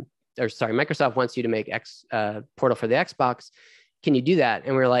Microsoft wants you to make Portal for the Xbox. Can you do that?"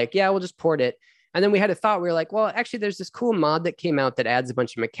 And we are like, "Yeah, we'll just port it." And then we had a thought. We were like, "Well, actually, there's this cool mod that came out that adds a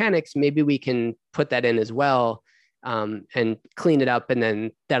bunch of mechanics. Maybe we can put that in as well, and clean it up, and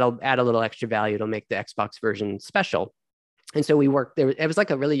then that'll add a little extra value. It'll make the Xbox version special." And so we worked there. It was like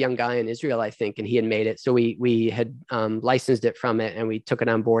a really young guy in Israel, I think, and he had made it. So we had licensed it from it, and we took it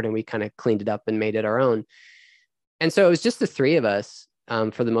on board, and we kind of cleaned it up and made it our own. And so it was just the three of us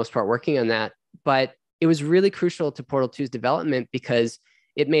for the most part working on that. But it was really crucial to Portal 2's development because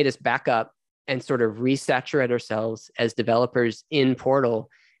it made us back up and sort of resaturate ourselves as developers in Portal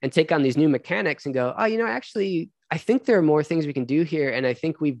and take on these new mechanics and go, oh, actually, I think there are more things we can do here. And I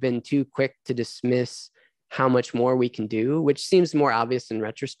think we've been too quick to dismiss how much more we can do, which seems more obvious in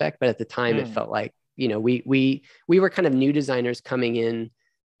retrospect. But at the time, it felt like, we were kind of new designers coming in.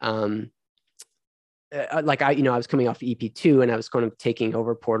 I was coming off EP2 and I was kind of taking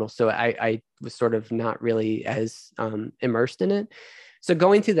over Portal. So I was sort of not really as immersed in it. So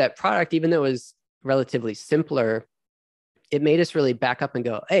going through that product, even though it was relatively simpler, it made us really back up and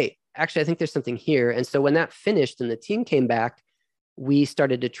go, hey, actually, I think there's something here. And so when that finished and the team came back, we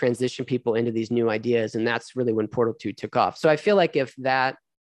started to transition people into these new ideas. And that's really when Portal 2 took off. So I feel like if that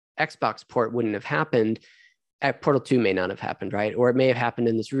Xbox port wouldn't have happened, Portal 2 may not have happened, right? Or it may have happened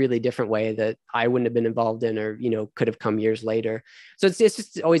in this really different way that I wouldn't have been involved in, or, could have come years later. So it's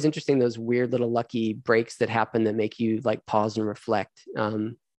just always interesting, those weird little lucky breaks that happen that make you like pause and reflect.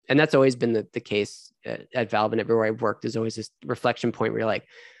 And that's always been the case at Valve, and everywhere I've worked, there's always this reflection point where you're like,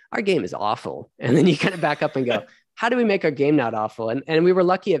 our game is awful. And then you kind of back up and go, how do we make our game not awful? And we were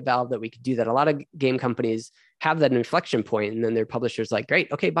lucky at Valve that we could do that. A lot of game companies have that inflection point, and then their publisher's like,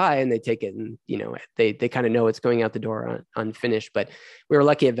 great, okay, bye. And they take it, and, they kind of know it's going out the door unfinished. But we were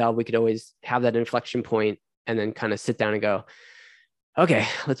lucky at Valve. We could always have that inflection point and then kind of sit down and go, okay,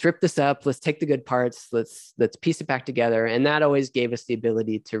 let's rip this up. Let's take the good parts. Let's piece it back together. And that always gave us the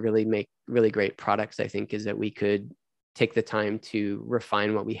ability to really make really great products, I think, is that we could take the time to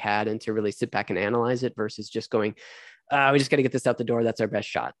refine what we had and to really sit back and analyze it versus just going, we just got to get this out the door. That's our best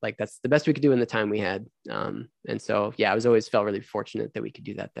shot. Like, that's the best we could do in the time we had. And so, yeah, I was always felt really fortunate that we could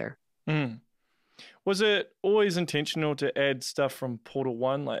do that there. Was it always intentional to add stuff from Portal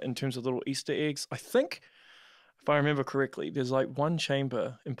 1, like in terms of little Easter eggs? I think, if I remember correctly, there's like one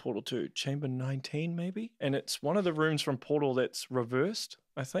chamber in Portal 2, chamber 19 maybe, and it's one of the rooms from Portal that's reversed,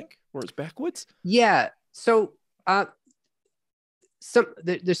 I think, or it's backwards. Yeah. So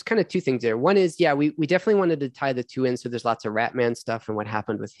there's kind of two things there. One is, yeah, we definitely wanted to tie the two in. So there's lots of Ratman stuff and what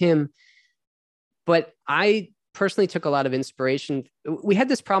happened with him. But I personally took a lot of inspiration. We had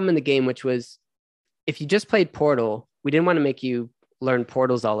this problem in the game, which was if you just played Portal, we didn't want to make you learn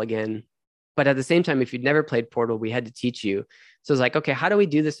portals all again. But at the same time, if you'd never played Portal, we had to teach you. So it's like, okay, how do we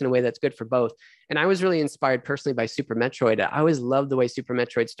do this in a way that's good for both? And I was really inspired personally by Super Metroid. I always loved the way Super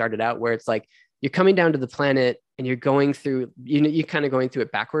Metroid started out, where it's like, you're coming down to the planet and you're going through, you're kind of going through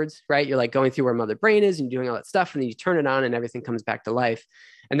it backwards, right? You're like going through where Mother Brain is and doing all that stuff. And then you turn it on and everything comes back to life.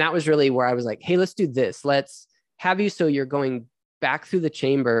 And that was really where I was like, hey, let's do this. Let's have you, so you're going back through the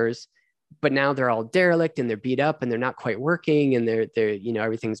chambers, but now they're all derelict and they're beat up and they're not quite working and they're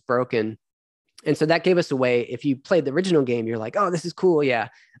everything's broken. And so that gave us a way. If you played the original game, you're like, oh, this is cool. Yeah.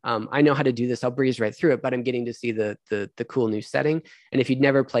 I know how to do this. I'll breeze right through it, but I'm getting to see the cool new setting. And if you'd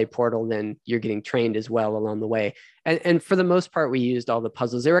never played Portal, then you're getting trained as well along the way. And for the most part, we used all the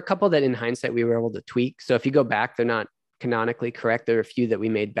puzzles. There were a couple that in hindsight, we were able to tweak. So if you go back, they're not canonically correct. There are a few that we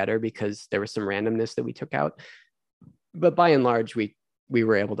made better because there was some randomness that we took out. But by and large, we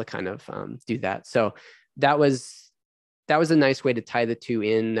were able to kind of do that. So that was a nice way to tie the two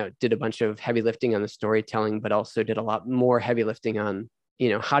in. That did a bunch of heavy lifting on the storytelling, but also did a lot more heavy lifting on,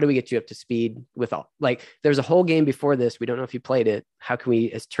 how do we get you up to speed with all, like, there's a whole game before this. We don't know if you played it. How can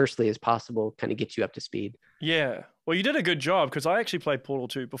we, as tersely as possible, kind of get you up to speed? Yeah. Well, you did a good job, because I actually played Portal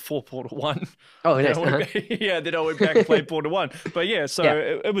 2 before Portal 1. Oh, nice. Then I went back and played Portal 1. But yeah, so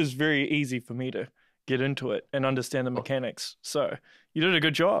it was very easy for me to get into it and understand the mechanics. So you did a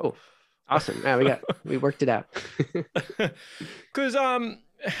good job. Cool. Awesome. Yeah, we worked it out. Because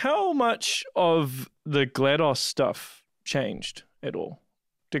how much of the GLaDOS stuff changed at all?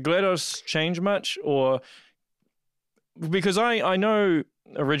 Did GLaDOS change much? Or because I know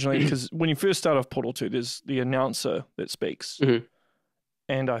originally, because when you first start off Portal 2, there's the announcer that speaks. Mm-hmm.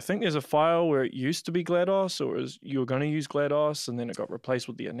 And I think there's a file where it used to be GLaDOS, or you were going to use GLaDOS, and then it got replaced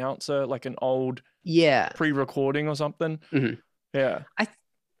with the announcer, like an old pre-recording or something. Mm-hmm. Yeah.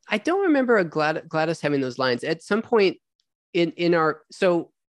 I don't remember a GLaDOS having those lines at some point in our.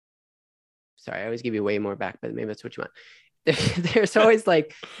 So sorry, I always give you way more back, but maybe that's what you want. There's always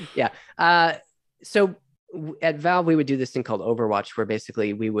like, yeah. So at Valve, we would do this thing called Overwatch, where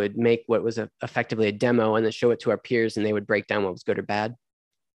basically we would make what was effectively a demo and then show it to our peers, and they would break down what was good or bad.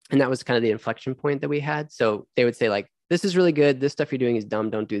 And that was kind of the inflection point that we had. So they would say like, this is really good. This stuff you're doing is dumb.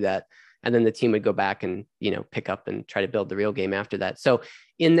 Don't do that. And then the team would go back and, pick up and try to build the real game after that. So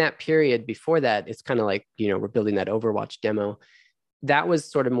in that period before that, it's kind of like, we're building that Overwatch demo. That was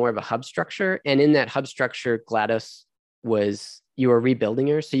sort of more of a hub structure. And in that hub structure, GLaDOS was, you were rebuilding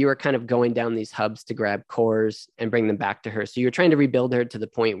her. So you were kind of going down these hubs to grab cores and bring them back to her. So you were trying to rebuild her to the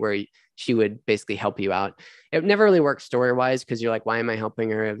point where she would basically help you out. It never really worked story-wise because you're like, why am I helping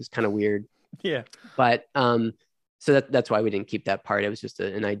her? It was kind of weird. Yeah. But so that's why we didn't keep that part. It was just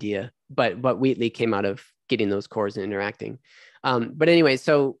an idea. But Wheatley came out of getting those cores and interacting. But anyway,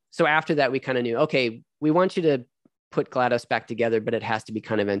 so after that, we kind of knew, okay, we want you to put GLaDOS back together, but it has to be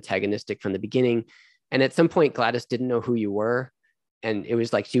kind of antagonistic from the beginning. And at some point, GLaDOS didn't know who you were. And it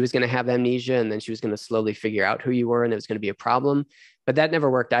was like she was going to have amnesia, and then she was going to slowly figure out who you were, and it was going to be a problem. But that never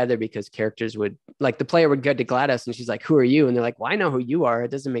worked either, because characters would, like, the player would go to GLaDOS and she's like, who are you? And they're like, well, I know who you are. It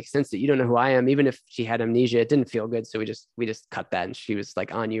doesn't make sense that you don't know who I am. Even if she had amnesia, it didn't feel good. So we just cut that, and she was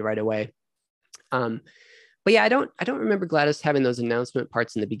like on you right away. But yeah, I don't remember GLaDOS having those announcement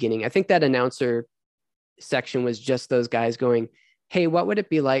parts in the beginning. I think that announcer section was just those guys going, hey, what would it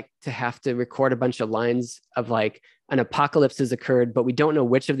be like to have to record a bunch of lines of like an apocalypse has occurred, but we don't know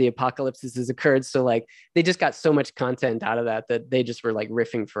which of the apocalypses has occurred. So like they just got so much content out of that they just were like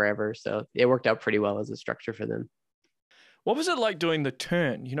riffing forever. So it worked out pretty well as a structure for them. What was it like doing the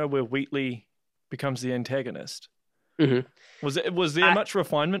turn, where Wheatley becomes the antagonist? Mm-hmm. Was there much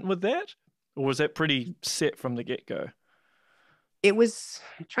refinement with that? Or was that pretty set from the get-go? It was,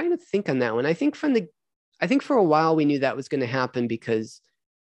 I'm trying to think on that one. I think for a while we knew that was going to happen because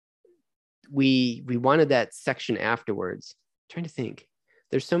we wanted that section afterwards. I'm trying to think.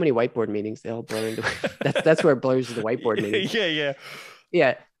 There's so many whiteboard meetings, they all blur into that's where it blurs to the whiteboard meetings.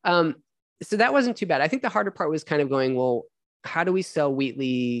 Yeah. So that wasn't too bad. I think the harder part was kind of going, well, how do we sell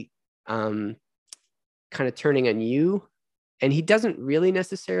Wheatley kind of turning on you? And he doesn't really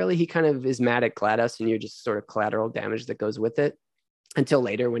necessarily, he kind of is mad at GLaDOS, and you're just sort of collateral damage that goes with it until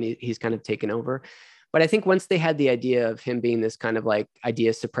later when he's kind of taken over. But I think once they had the idea of him being this kind of like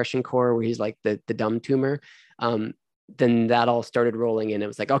idea suppression core, where he's like the dumb tumor, then that all started rolling, and it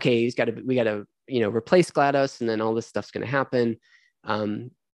was like, okay, we got to replace GLaDOS, and then all this stuff's going to happen.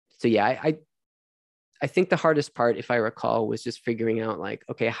 So yeah, I think the hardest part, if I recall, was just figuring out like,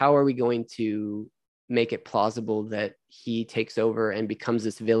 okay, how are we going to make it plausible that he takes over and becomes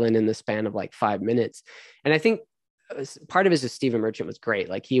this villain in the span of like 5 minutes? And I think part of it is just Stephen Merchant was great.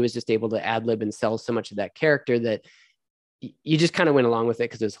 Like he was just able to ad lib and sell so much of that character that you just kind of went along with it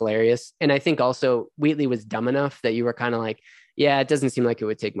because it was hilarious. And I think also Wheatley was dumb enough that you were kind of like, yeah, it doesn't seem like it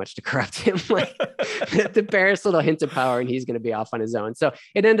would take much to corrupt him. Like the barest little hint of power and he's going to be off on his own. So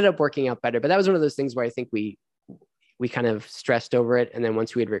it ended up working out better. But that was one of those things where I think we kind of stressed over it. And then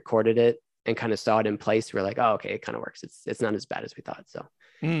once we had recorded it and kind of saw it in place, we're like, oh, okay, it kind of works. It's not as bad as we thought. So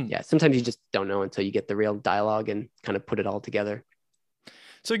yeah, sometimes you just don't know until you get the real dialogue and kind of put it all together.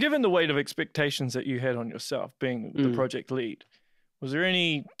 So given the weight of expectations that you had on yourself being the project lead, was there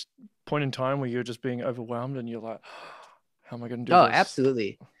any point in time where you're just being overwhelmed and you're like, how am I going to do this? Oh,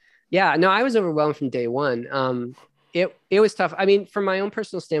 absolutely. Yeah, no, I was overwhelmed from day one. It was tough. I mean, from my own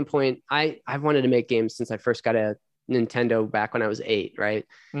personal standpoint, I've wanted to make games since I first got a Nintendo back when I was 8, right?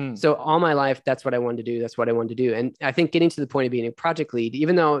 So all my life, that's what I wanted to do. That's what I wanted to do. And I think getting to the point of being a project lead,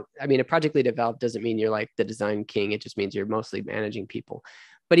 even though, I mean, a project lead at Valve doesn't mean you're like the design king. It just means you're mostly managing people.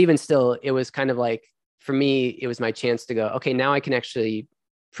 But even still, it was kind of like, for me, it was my chance to go, okay, now I can actually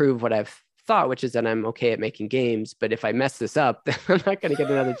prove what I've thought, which is that I'm okay at making games. But if I mess this up, then I'm not going to get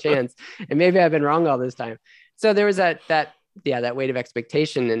another chance. And maybe I've been wrong all this time. So there was that weight of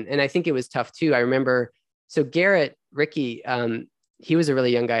expectation. And I think it was tough too. I remember, so Garrett, Ricky, he was a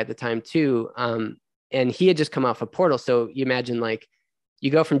really young guy at the time too. And he had just come off a Portal. So you imagine like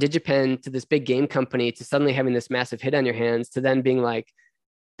you go from Digipen to this big game company to suddenly having this massive hit on your hands to then being like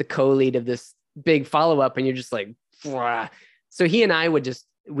the co-lead of this big follow-up. And you're just like, Wah. So he and I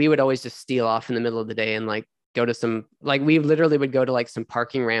we would always just steal off in the middle of the day and like go to some, like we literally would go to like some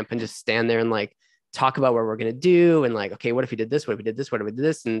parking ramp and just stand there and like talk about what we're going to do. And like, okay, what if we did this? What if we did this? What if we did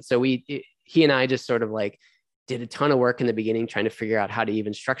this? And so he and I just sort of like did a ton of work in the beginning, trying to figure out how to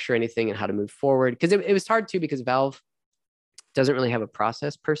even structure anything and how to move forward. Cause it was hard too, because Valve doesn't really have a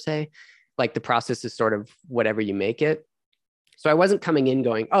process per se. Like the process is sort of whatever you make it. So I wasn't coming in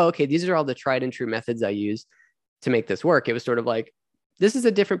going, oh, okay, these are all the tried and true methods I use to make this work. It was sort of like, this is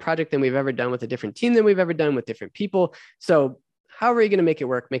a different project than we've ever done, with a different team than we've ever done, with different people. So how are you going to make it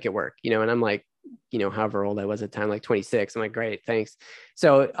work? Make it work, you know? And I'm like, you know, however old I was at the time, like 26. I'm like, great, thanks.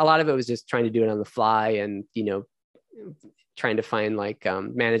 So a lot of it was just trying to do it on the fly, and, you know, trying to find like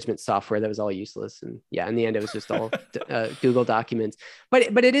management software that was all useless. And yeah, in the end, it was just all Google documents. But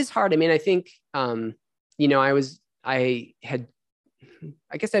it is hard. I mean, I think, you know, I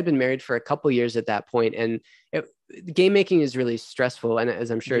guess I'd been married for a couple of years at that point, and game making is really stressful. And as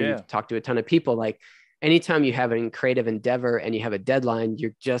I'm sure you've talked to a ton of people, like anytime you have a creative endeavor and you have a deadline,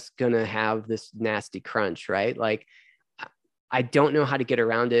 you're just going to have this nasty crunch, right? Like, I don't know how to get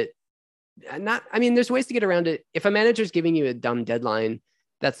around it. I mean, there's ways to get around it. If a manager's giving you a dumb deadline,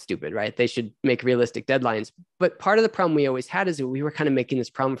 that's stupid, right? They should make realistic deadlines. But part of the problem we always had is that we were kind of making this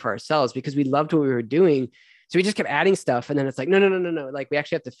problem for ourselves because we loved what we were doing. So we just kept adding stuff. And then it's like, no. Like, we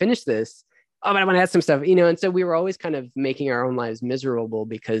actually have to finish this. Oh, but I want to add some stuff, you know? And so we were always kind of making our own lives miserable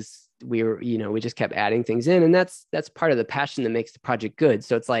because we were, you know, we just kept adding things in. And that's part of the passion that makes the project good.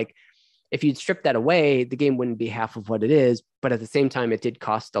 So it's like, if you'd strip that away, the game wouldn't be half of what it is. But at the same time, it did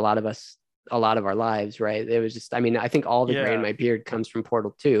cost a lot of us a lot of our lives, right? It was just, I mean, I think all the gray in my beard comes from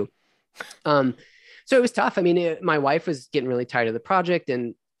Portal 2. So it was tough. I mean, my wife was getting really tired of the project,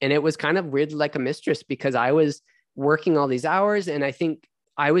 and it was kind of weird, like a mistress, because I was working all these hours, and I think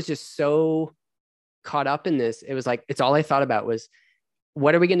I was just so caught up in this. It was like, it's all I thought about was,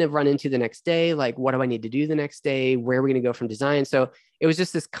 what are we going to run into the next day? Like, what do I need to do the next day? Where are we going to go from design? So it was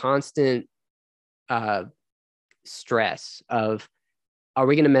just this constant stress of, are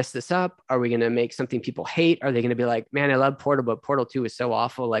we going to mess this up? Are we going to make something people hate? Are they going to be like, man, I love Portal, but Portal 2 is so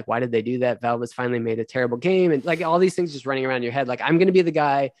awful. Like, why did they do that? Valve has finally made a terrible game. And like all these things just running around your head. Like, I'm going to be the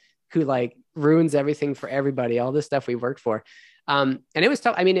guy who like ruins everything for everybody, all this stuff we worked for. And it was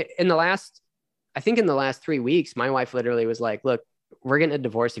tough. I mean, in the last 3 weeks, my wife literally was like, look, we're getting a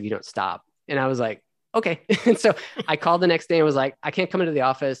divorce if you don't stop. And I was like, okay. And so I called the next day and was like, I can't come into the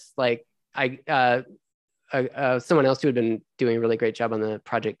office. Like someone else who had been doing a really great job on the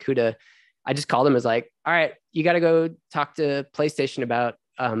project, Kuda, I just called him, was like, all right, you got to go talk to PlayStation about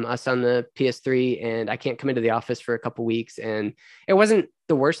us on the PS3, and I can't come into the office for a couple weeks. And it wasn't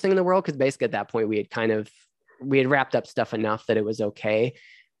the worst thing in the world, because basically at that point we had wrapped up stuff enough that it was okay.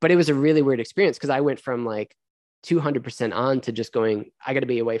 But it was a really weird experience, because I went from like 200% on to just going, I got to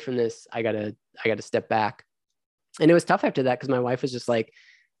be away from this. I got to step back. And it was tough after that, because my wife was just like,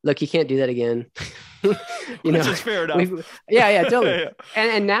 look, you can't do that again. You know, which is fair enough. Yeah, totally. Yeah.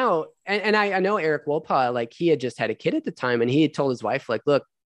 And now, and I know Eric Wolpa, like he had just had a kid at the time, and he had told his wife, like, look,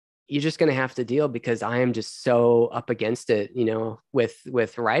 you're just going to have to deal, because I am just so up against it, you know,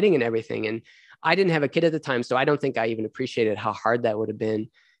 with writing and everything. And I didn't have a kid at the time, so I don't think I even appreciated how hard that would have been.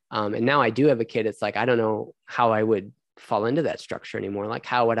 And now I do have a kid. It's like, I don't know how I would fall into that structure anymore. Like,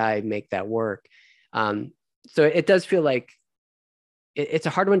 how would I make that work? So it does feel like it's a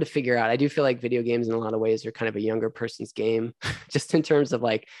hard one to figure out. I do feel like video games in a lot of ways are kind of a younger person's game, just in terms of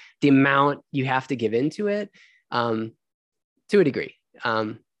like the amount you have to give into it, to a degree.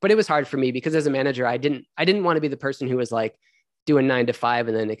 But it was hard for me, because as a manager, I didn't want to be the person who was like doing 9 to 5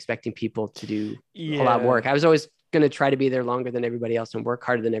 and then expecting people to do a lot of work. I was always going to try to be there longer than everybody else and work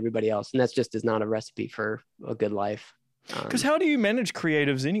harder than everybody else. And that's just is not a recipe for a good life. Because how do you manage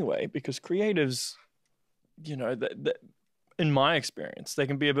creatives anyway? Because creatives, you know, in my experience, they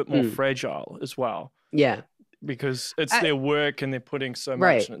can be a bit more fragile as well. Yeah. Because it's their work and they're putting so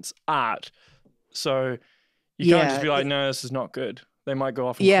much and it's art. So you can't just be like, no, this is not good. They might go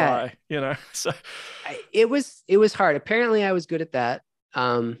off and cry, you know? So it was hard. Apparently I was good at that.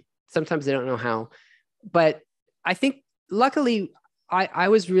 Sometimes I don't know how, but I think luckily I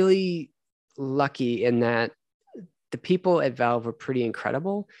was really lucky in that the people at Valve were pretty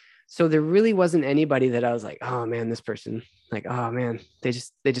incredible. So there really wasn't anybody that I was like, oh man, this person, like, oh man, they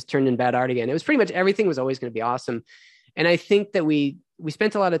just turned in bad art again. It was pretty much everything was always going to be awesome. And I think that we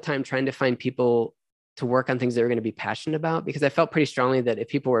spent a lot of time trying to find people to work on things they were going to be passionate about, because I felt pretty strongly that if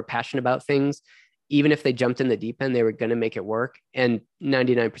people were passionate about things, even if they jumped in the deep end, they were going to make it work. And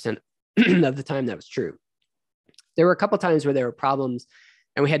 99% of the time that was true. There were a couple of times where there were problems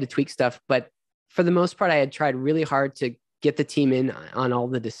and we had to tweak stuff, but for the most part, I had tried really hard to get the team in on all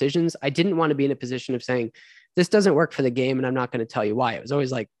the decisions. I didn't want to be in a position of saying, this doesn't work for the game, and I'm not going to tell you why. It was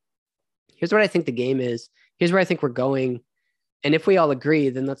always like, here's what I think the game is. Here's where I think we're going. And if we all agree,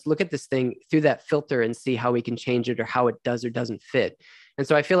 then let's look at this thing through that filter and see how we can change it or how it does or doesn't fit. And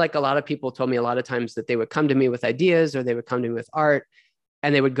so I feel like a lot of people told me a lot of times that they would come to me with ideas, or they would come to me with art,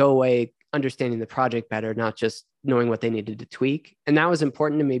 and they would go away understanding the project better, not just knowing what they needed to tweak. And that was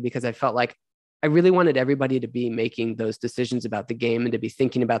important to me because I felt like I really wanted everybody to be making those decisions about the game and to be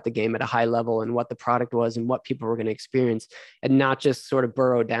thinking about the game at a high level and what the product was and what people were going to experience, and not just sort of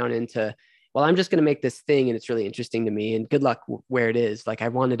burrow down into, well, I'm just going to make this thing and it's really interesting to me and good luck where it is. Like I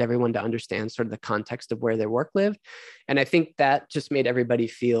wanted everyone to understand sort of the context of where their work lived. And I think that just made everybody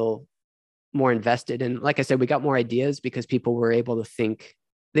feel more invested. And like I said, we got more ideas because people were able to think,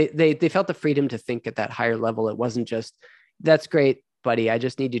 they felt the freedom to think at that higher level. It wasn't just, that's great, buddy, I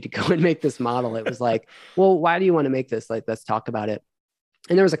just need you to go and make this model. It was like, well, why do you want to make this? Like, let's talk about it.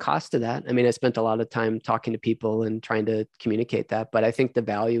 And there was a cost to that. I mean, I spent a lot of time talking to people and trying to communicate that. But I think the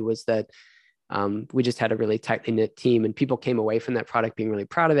value was that we just had a really tightly knit team, and people came away from that product being really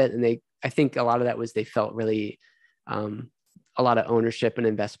proud of it. And I think a lot of that was they felt really a lot of ownership and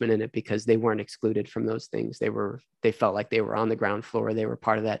investment in it because they weren't excluded from those things. They felt like they were on the ground floor. They were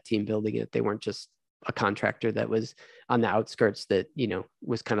part of that team building it. They weren't just a contractor that was on the outskirts that,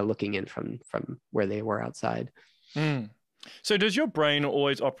 was kind of looking in from where they were outside. Mm. So does your brain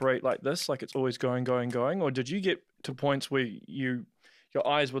always operate like this? Like it's always going? Or did you get to points where your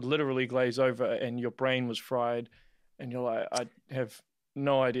eyes would literally glaze over and your brain was fried and you're like, I have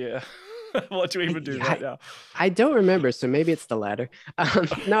no idea what to even do right now? I don't remember. So maybe it's the latter.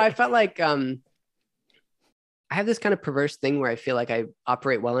 No, I felt like I have this kind of perverse thing where I feel like I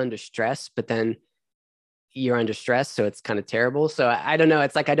operate well under stress, but then you're under stress. So it's kind of terrible. So I don't know.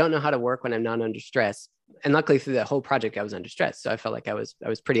 It's like, I don't know how to work when I'm not under stress. And luckily through the whole project, I was under stress. So I felt like I was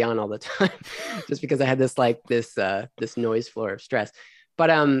pretty on all the time just because I had this noise floor of stress. But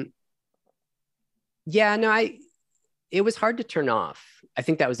it was hard to turn off. I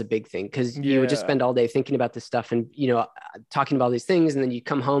think that was a big thing because you would just spend all day thinking about this stuff and, talking about all these things. And then you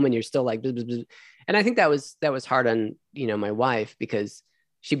come home and you're still like, blah, blah, blah. And I think that was hard on, my wife, because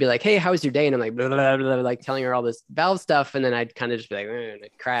she'd be like, hey, how was your day? And I'm like, blah, blah, blah, blah, like telling her all this Valve stuff. And then I'd kind of just be like, and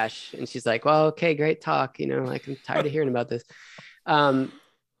I'd crash. And she's like, well, okay, great talk. Like I'm tired of hearing about this.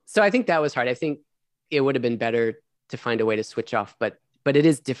 So I think that was hard. I think it would have been better to find a way to switch off, but it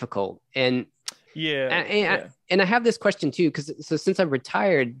is difficult. And and I have this question too, because since I've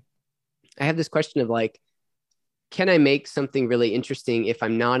retired, I have this question of like, can I make something really interesting if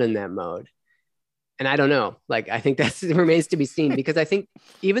I'm not in that mode? And I don't know, like, I think that remains to be seen, because I think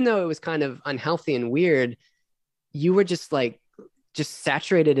even though it was kind of unhealthy and weird, you were just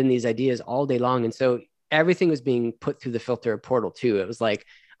saturated in these ideas all day long. And so everything was being put through the filter of Portal 2. It was like,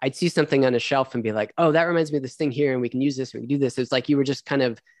 I'd see something on a shelf and be like, oh, that reminds me of this thing here. And we can use this, and we can do this. It's like, you were just kind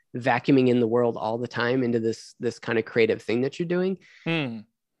of vacuuming in the world all the time into this kind of creative thing that you're doing.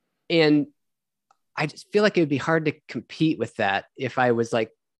 And I just feel like it would be hard to compete with that if I was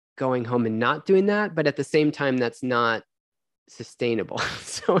like going home and not doing that. But at the same time, that's not sustainable.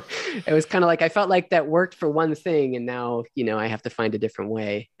 So it was kind of like, I felt like that worked for one thing, and now, I have to find a different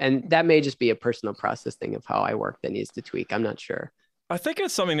way. And that may just be a personal process thing of how I work that needs to tweak. I'm not sure. I think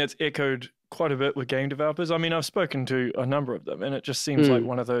it's something that's echoed quite a bit with game developers. I mean, I've spoken to a number of them, and it just seems like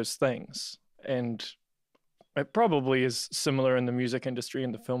one of those things. And it probably is similar in the music industry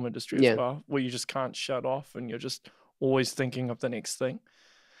and the film industry as well, where you just can't shut off and you're just always thinking of the next thing.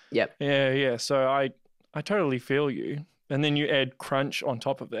 Yep. Yeah. So I totally feel you. And then you add crunch on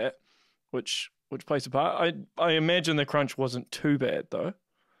top of that, which plays a part. I imagine the crunch wasn't too bad though.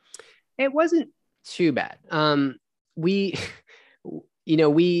 It wasn't too bad. I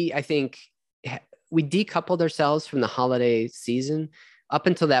think we decoupled ourselves from the holiday season. Up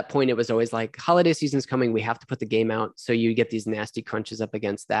until that point, it was always like, holiday season's coming, we have to put the game out. So you get these nasty crunches up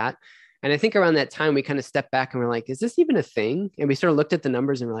against that. And I think around that time, we kind of stepped back and we're like, is this even a thing? And we sort of looked at the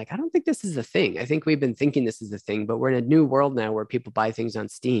numbers and we're like, I don't think this is a thing. I think we've been thinking this is a thing, but we're in a new world now where people buy things on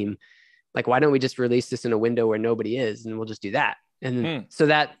Steam. Like, why don't we just release this in a window where nobody is, and we'll just do that? And so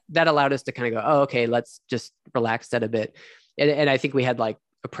that allowed us to kind of go, oh, okay, let's just relax that a bit. And I think we had like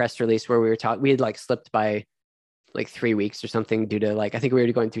a press release where we had like slipped by like 3 weeks or something due to like, I think we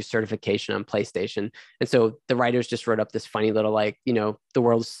were going through certification on PlayStation. And so the writers just wrote up this funny little, like, the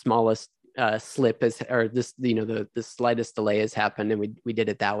world's smallest slip is, or this, the slightest delay has happened. And we did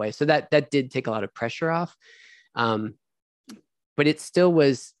it that way. So that did take a lot of pressure off. But it still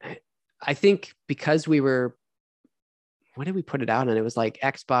was, I think, because we were, what did we put it out on? It was like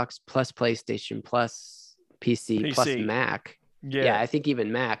Xbox plus PlayStation plus PC. Plus Mac. Yeah, I think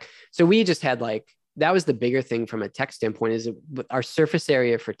even Mac. So we just had like, that was the bigger thing from a tech standpoint, is our surface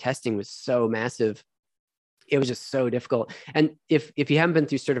area for testing was so massive. It was just so difficult. And if you haven't been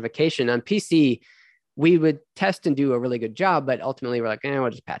through certification on PC, we would test and do a really good job, but ultimately we're like, we'll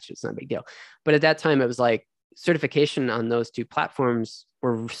just patch it. It's not a big deal. But at that time, it was like certification on those two platforms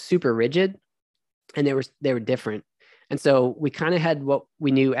were super rigid. and they were different. And so we kind of had what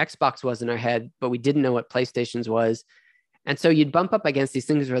we knew Xbox was in our head, but we didn't know what PlayStation's was. And so you'd bump up against these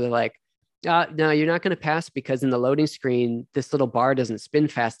things where they're like, no, you're not going to pass because in the loading screen, this little bar doesn't spin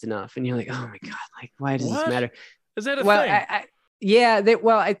fast enough. And you're like, oh my God, like, why does this matter? Is that a well, thing? Yeah.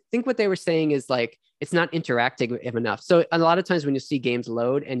 I think what they were saying is like, it's not interactive enough. So a lot of times when you see games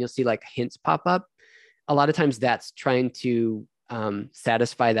load and you'll see like hints pop up, a lot of times that's trying to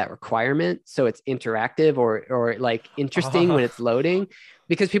satisfy that requirement. So it's interactive or like interesting when it's loading,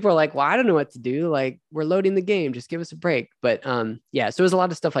 because people are like, well, I don't know what to do. Like, we're loading the game, just give us a break. But yeah, so it was a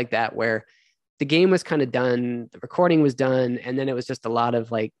lot of stuff like that where the game was kind of done, the recording was done, and then it was just a lot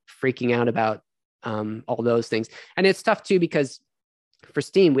of like freaking out about all those things. And it's tough too, because for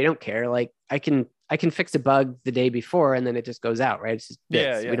Steam, we don't care. Like I can fix a bug the day before and then it just goes out, right? It's just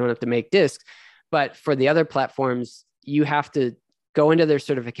bits. We don't have to make discs. But for the other platforms, you have to go into their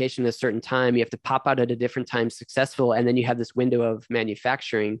certification at a certain time. You have to pop out at a different time successful. And then you have this window of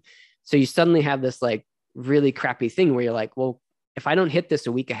manufacturing. So you suddenly have this like really crappy thing where you're like, well, if I don't hit this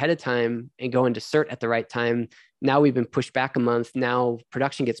a week ahead of time and go into cert at the right time, now we've been pushed back a month. Now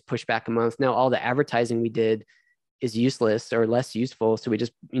production gets pushed back a month. Now all the advertising we did is useless or less useful. So we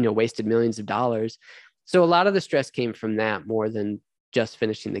just, wasted millions of dollars. So a lot of the stress came from that more than just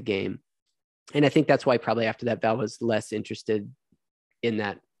finishing the game. And I think that's why probably after that, Valve was less interested in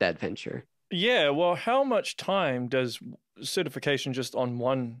that venture. Yeah. Well, how much time does certification just on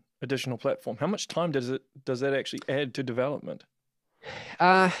one additional platform, how much time does that actually add to development?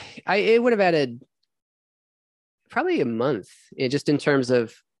 It would have added probably a month, just in terms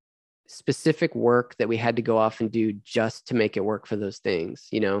of specific work that we had to go off and do just to make it work for those things,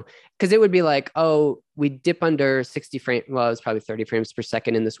 because it would be like, oh, we dip under 60 frames. Well, it's probably 30 frames per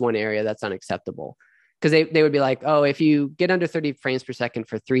second in this one area. That's unacceptable. Because they would be like, oh, if you get under 30 frames per second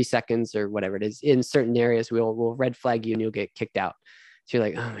for 3 seconds or whatever it is in certain areas, we'll red flag you and you'll get kicked out. So you're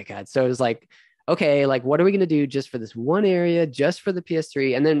like, oh my God. So it was like, okay, like what are we going to do just for this one area, just for the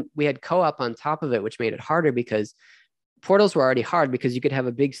PS3? And then we had co-op on top of it, which made it harder because portals were already hard because you could have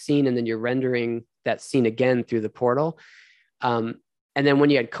a big scene and then you're rendering that scene again through the portal. And then when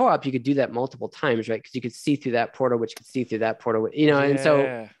you had co-op, you could do that multiple times, right? Because you could see through that portal, which could see through that portal, And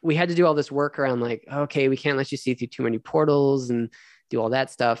so we had to do all this work around like, okay, we can't let you see through too many portals and do all that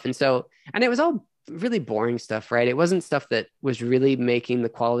stuff. And it was all really boring stuff, right? It wasn't stuff that was really making the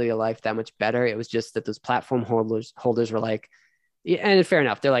quality of life that much better. It was just that those platform holders were like, and fair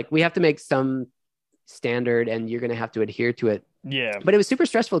enough. They're like, we have to make some standard and you're going to have to adhere to it. Yeah. But it was super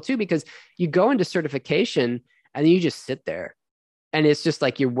stressful too, because you go into certification and then you just sit there. And it's just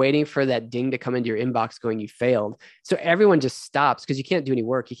like you're waiting for that ding to come into your inbox going, you failed. So everyone just stops because you can't do any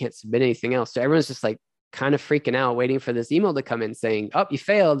work. You can't submit anything else. So everyone's just like kind of freaking out, waiting for this email to come in saying, oh, you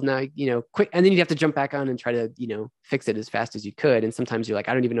failed. Now, quick. And then you have to jump back on and try to, fix it as fast as you could. And sometimes you're like,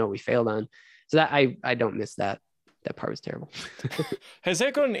 I don't even know what we failed on. So that I don't miss that. That part was terrible. Has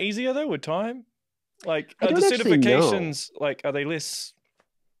that gotten easier though with time? Like are the certifications, like, are they less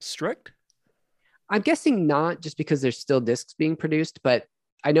strict? I'm guessing not, just because there's still discs being produced, but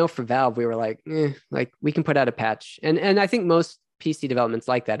I know for Valve, we were like, like we can put out a patch. And I think most PC developments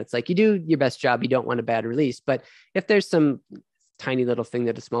like that. It's like you do your best job. You don't want a bad release. But if there's some tiny little thing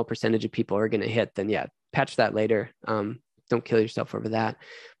that a small percentage of people are going to hit, then yeah, patch that later. Don't kill yourself over that.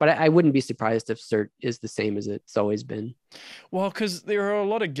 But I wouldn't be surprised if cert is the same as it's always been. Well, because there are a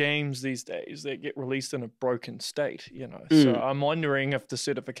lot of games these days that get released in a broken state, So I'm wondering if the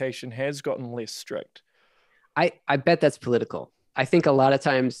certification has gotten less strict. I bet that's political. I think a lot of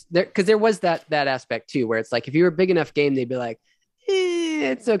times because there was that aspect too, where it's like if you were a big enough game, they'd be like,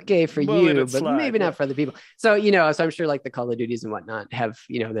 it's okay for you, but maybe not for other people. So, so I'm sure like the Call of Duties and whatnot have,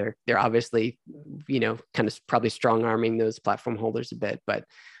 they're obviously, kind of probably strong arming those platform holders a bit, but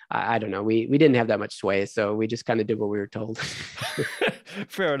I don't know. We didn't have that much sway. So we just kind of did what we were told.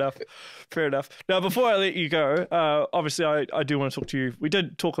 Fair enough. Now, before I let you go, obviously I do want to talk to you. We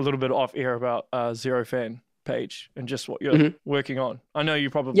did talk a little bit off air about Zero Fan page and just what you're working on. I know you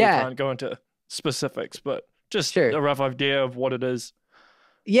probably can't go into specifics, but just a rough idea of what it is.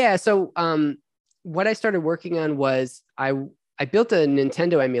 Yeah. So what I started working on was I built a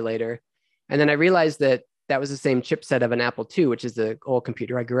Nintendo emulator, and then I realized that was the same chipset of an Apple II, which is the old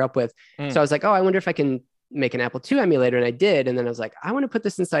computer I grew up with. So I was like, oh, I wonder if I can make an Apple II emulator. And I did. And then I was like, I want to put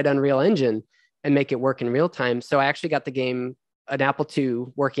this inside Unreal Engine and make it work in real time. So I actually got the game, an Apple II,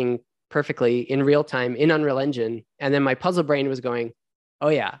 working perfectly in real time in Unreal Engine. And then my puzzle brain was going, oh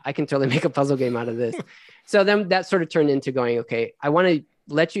yeah, I can totally make a puzzle game out of this. So then that sort of turned into going, okay, I want to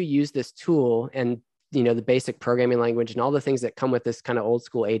let you use this tool and you know, the basic programming language and all the things that come with this kind of old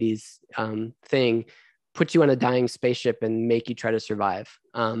school 80s thing, put you on a dying spaceship and make you try to survive.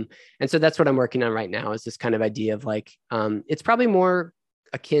 And so that's what I'm working on right now, is this kind of idea of like, it's probably more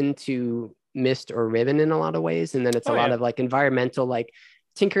akin to Myst or Ribbon in a lot of ways. And then it's a lot of like environmental, like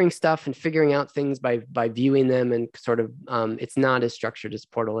tinkering stuff and figuring out things by viewing them, and sort of, it's not as structured as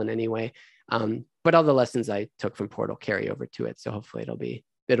Portal in any way. But all the lessons I took from Portal carry over to it. So hopefully it'll be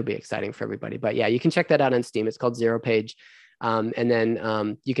exciting for everybody. But yeah, you can check that out on Steam. It's called Zero Page. And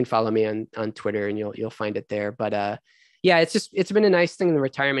then you can follow me on Twitter, and you'll find it there. But yeah, it's been a nice thing in the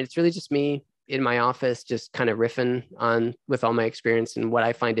retirement. It's really just me in my office, just kind of riffing on with all my experience and what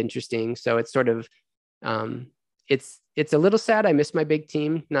I find interesting. So it's sort of, it's a little sad. I miss my big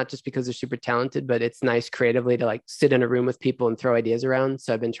team, not just because they're super talented, but it's nice creatively to like sit in a room with people and throw ideas around.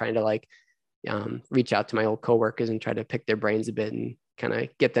 So I've been trying to like reach out to my old coworkers and try to pick their brains a bit and kind of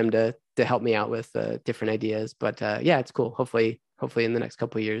get them to help me out with different ideas. But yeah, it's cool. Hopefully in the next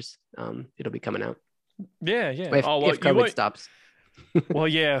couple of years, it'll be coming out. Yeah. If COVID stops. Well,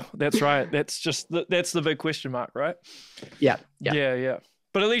 yeah, that's right. That's the big question mark, right? Yeah.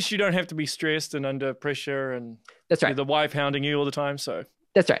 But at least you don't have to be stressed and under pressure, and that's right. The wife hounding you all the time. So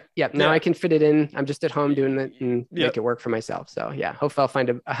that's right. Yeah. Now I can fit it in. I'm just at home doing it and make it work for myself. So yeah, hopefully I'll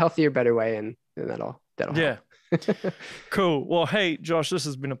find a healthier, better way, and that'll help. Cool. Well, hey, Josh, this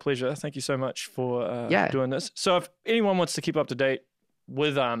has been a pleasure. Thank you so much for doing this. So if anyone wants to keep up to date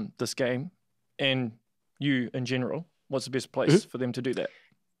with this game and you in general, what's the best place for them to do that?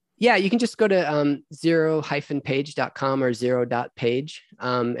 Yeah, you can just go to zero-page.com or zero.page,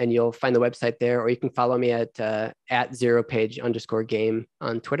 and you'll find the website there, or you can follow me at @zeropage_game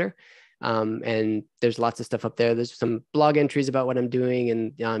on Twitter. And there's lots of stuff up there. There's some blog entries about what I'm doing,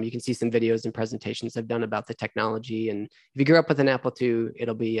 and you can see some videos and presentations I've done about the technology. And if you grew up with an Apple II,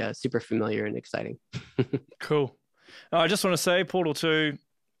 it'll be super familiar and exciting. Cool. I just want to say, Portal 2,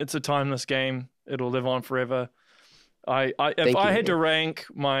 it's a timeless game. It'll live on forever. If I had to rank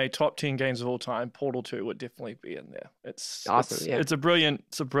my top 10 games of all time, Portal 2 would definitely be in there. It's awesome. It's a brilliant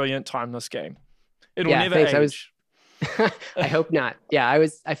timeless game. It'll never age. I hope not. Yeah,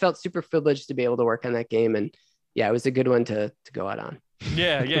 I felt super privileged to be able to work on that game, and yeah, it was a good one to go out on.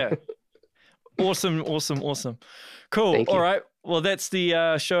 Yeah. Awesome. Cool. All right. Well, that's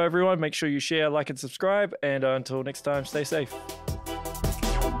the show, everyone. Make sure you share, like, and subscribe. And until next time, stay safe.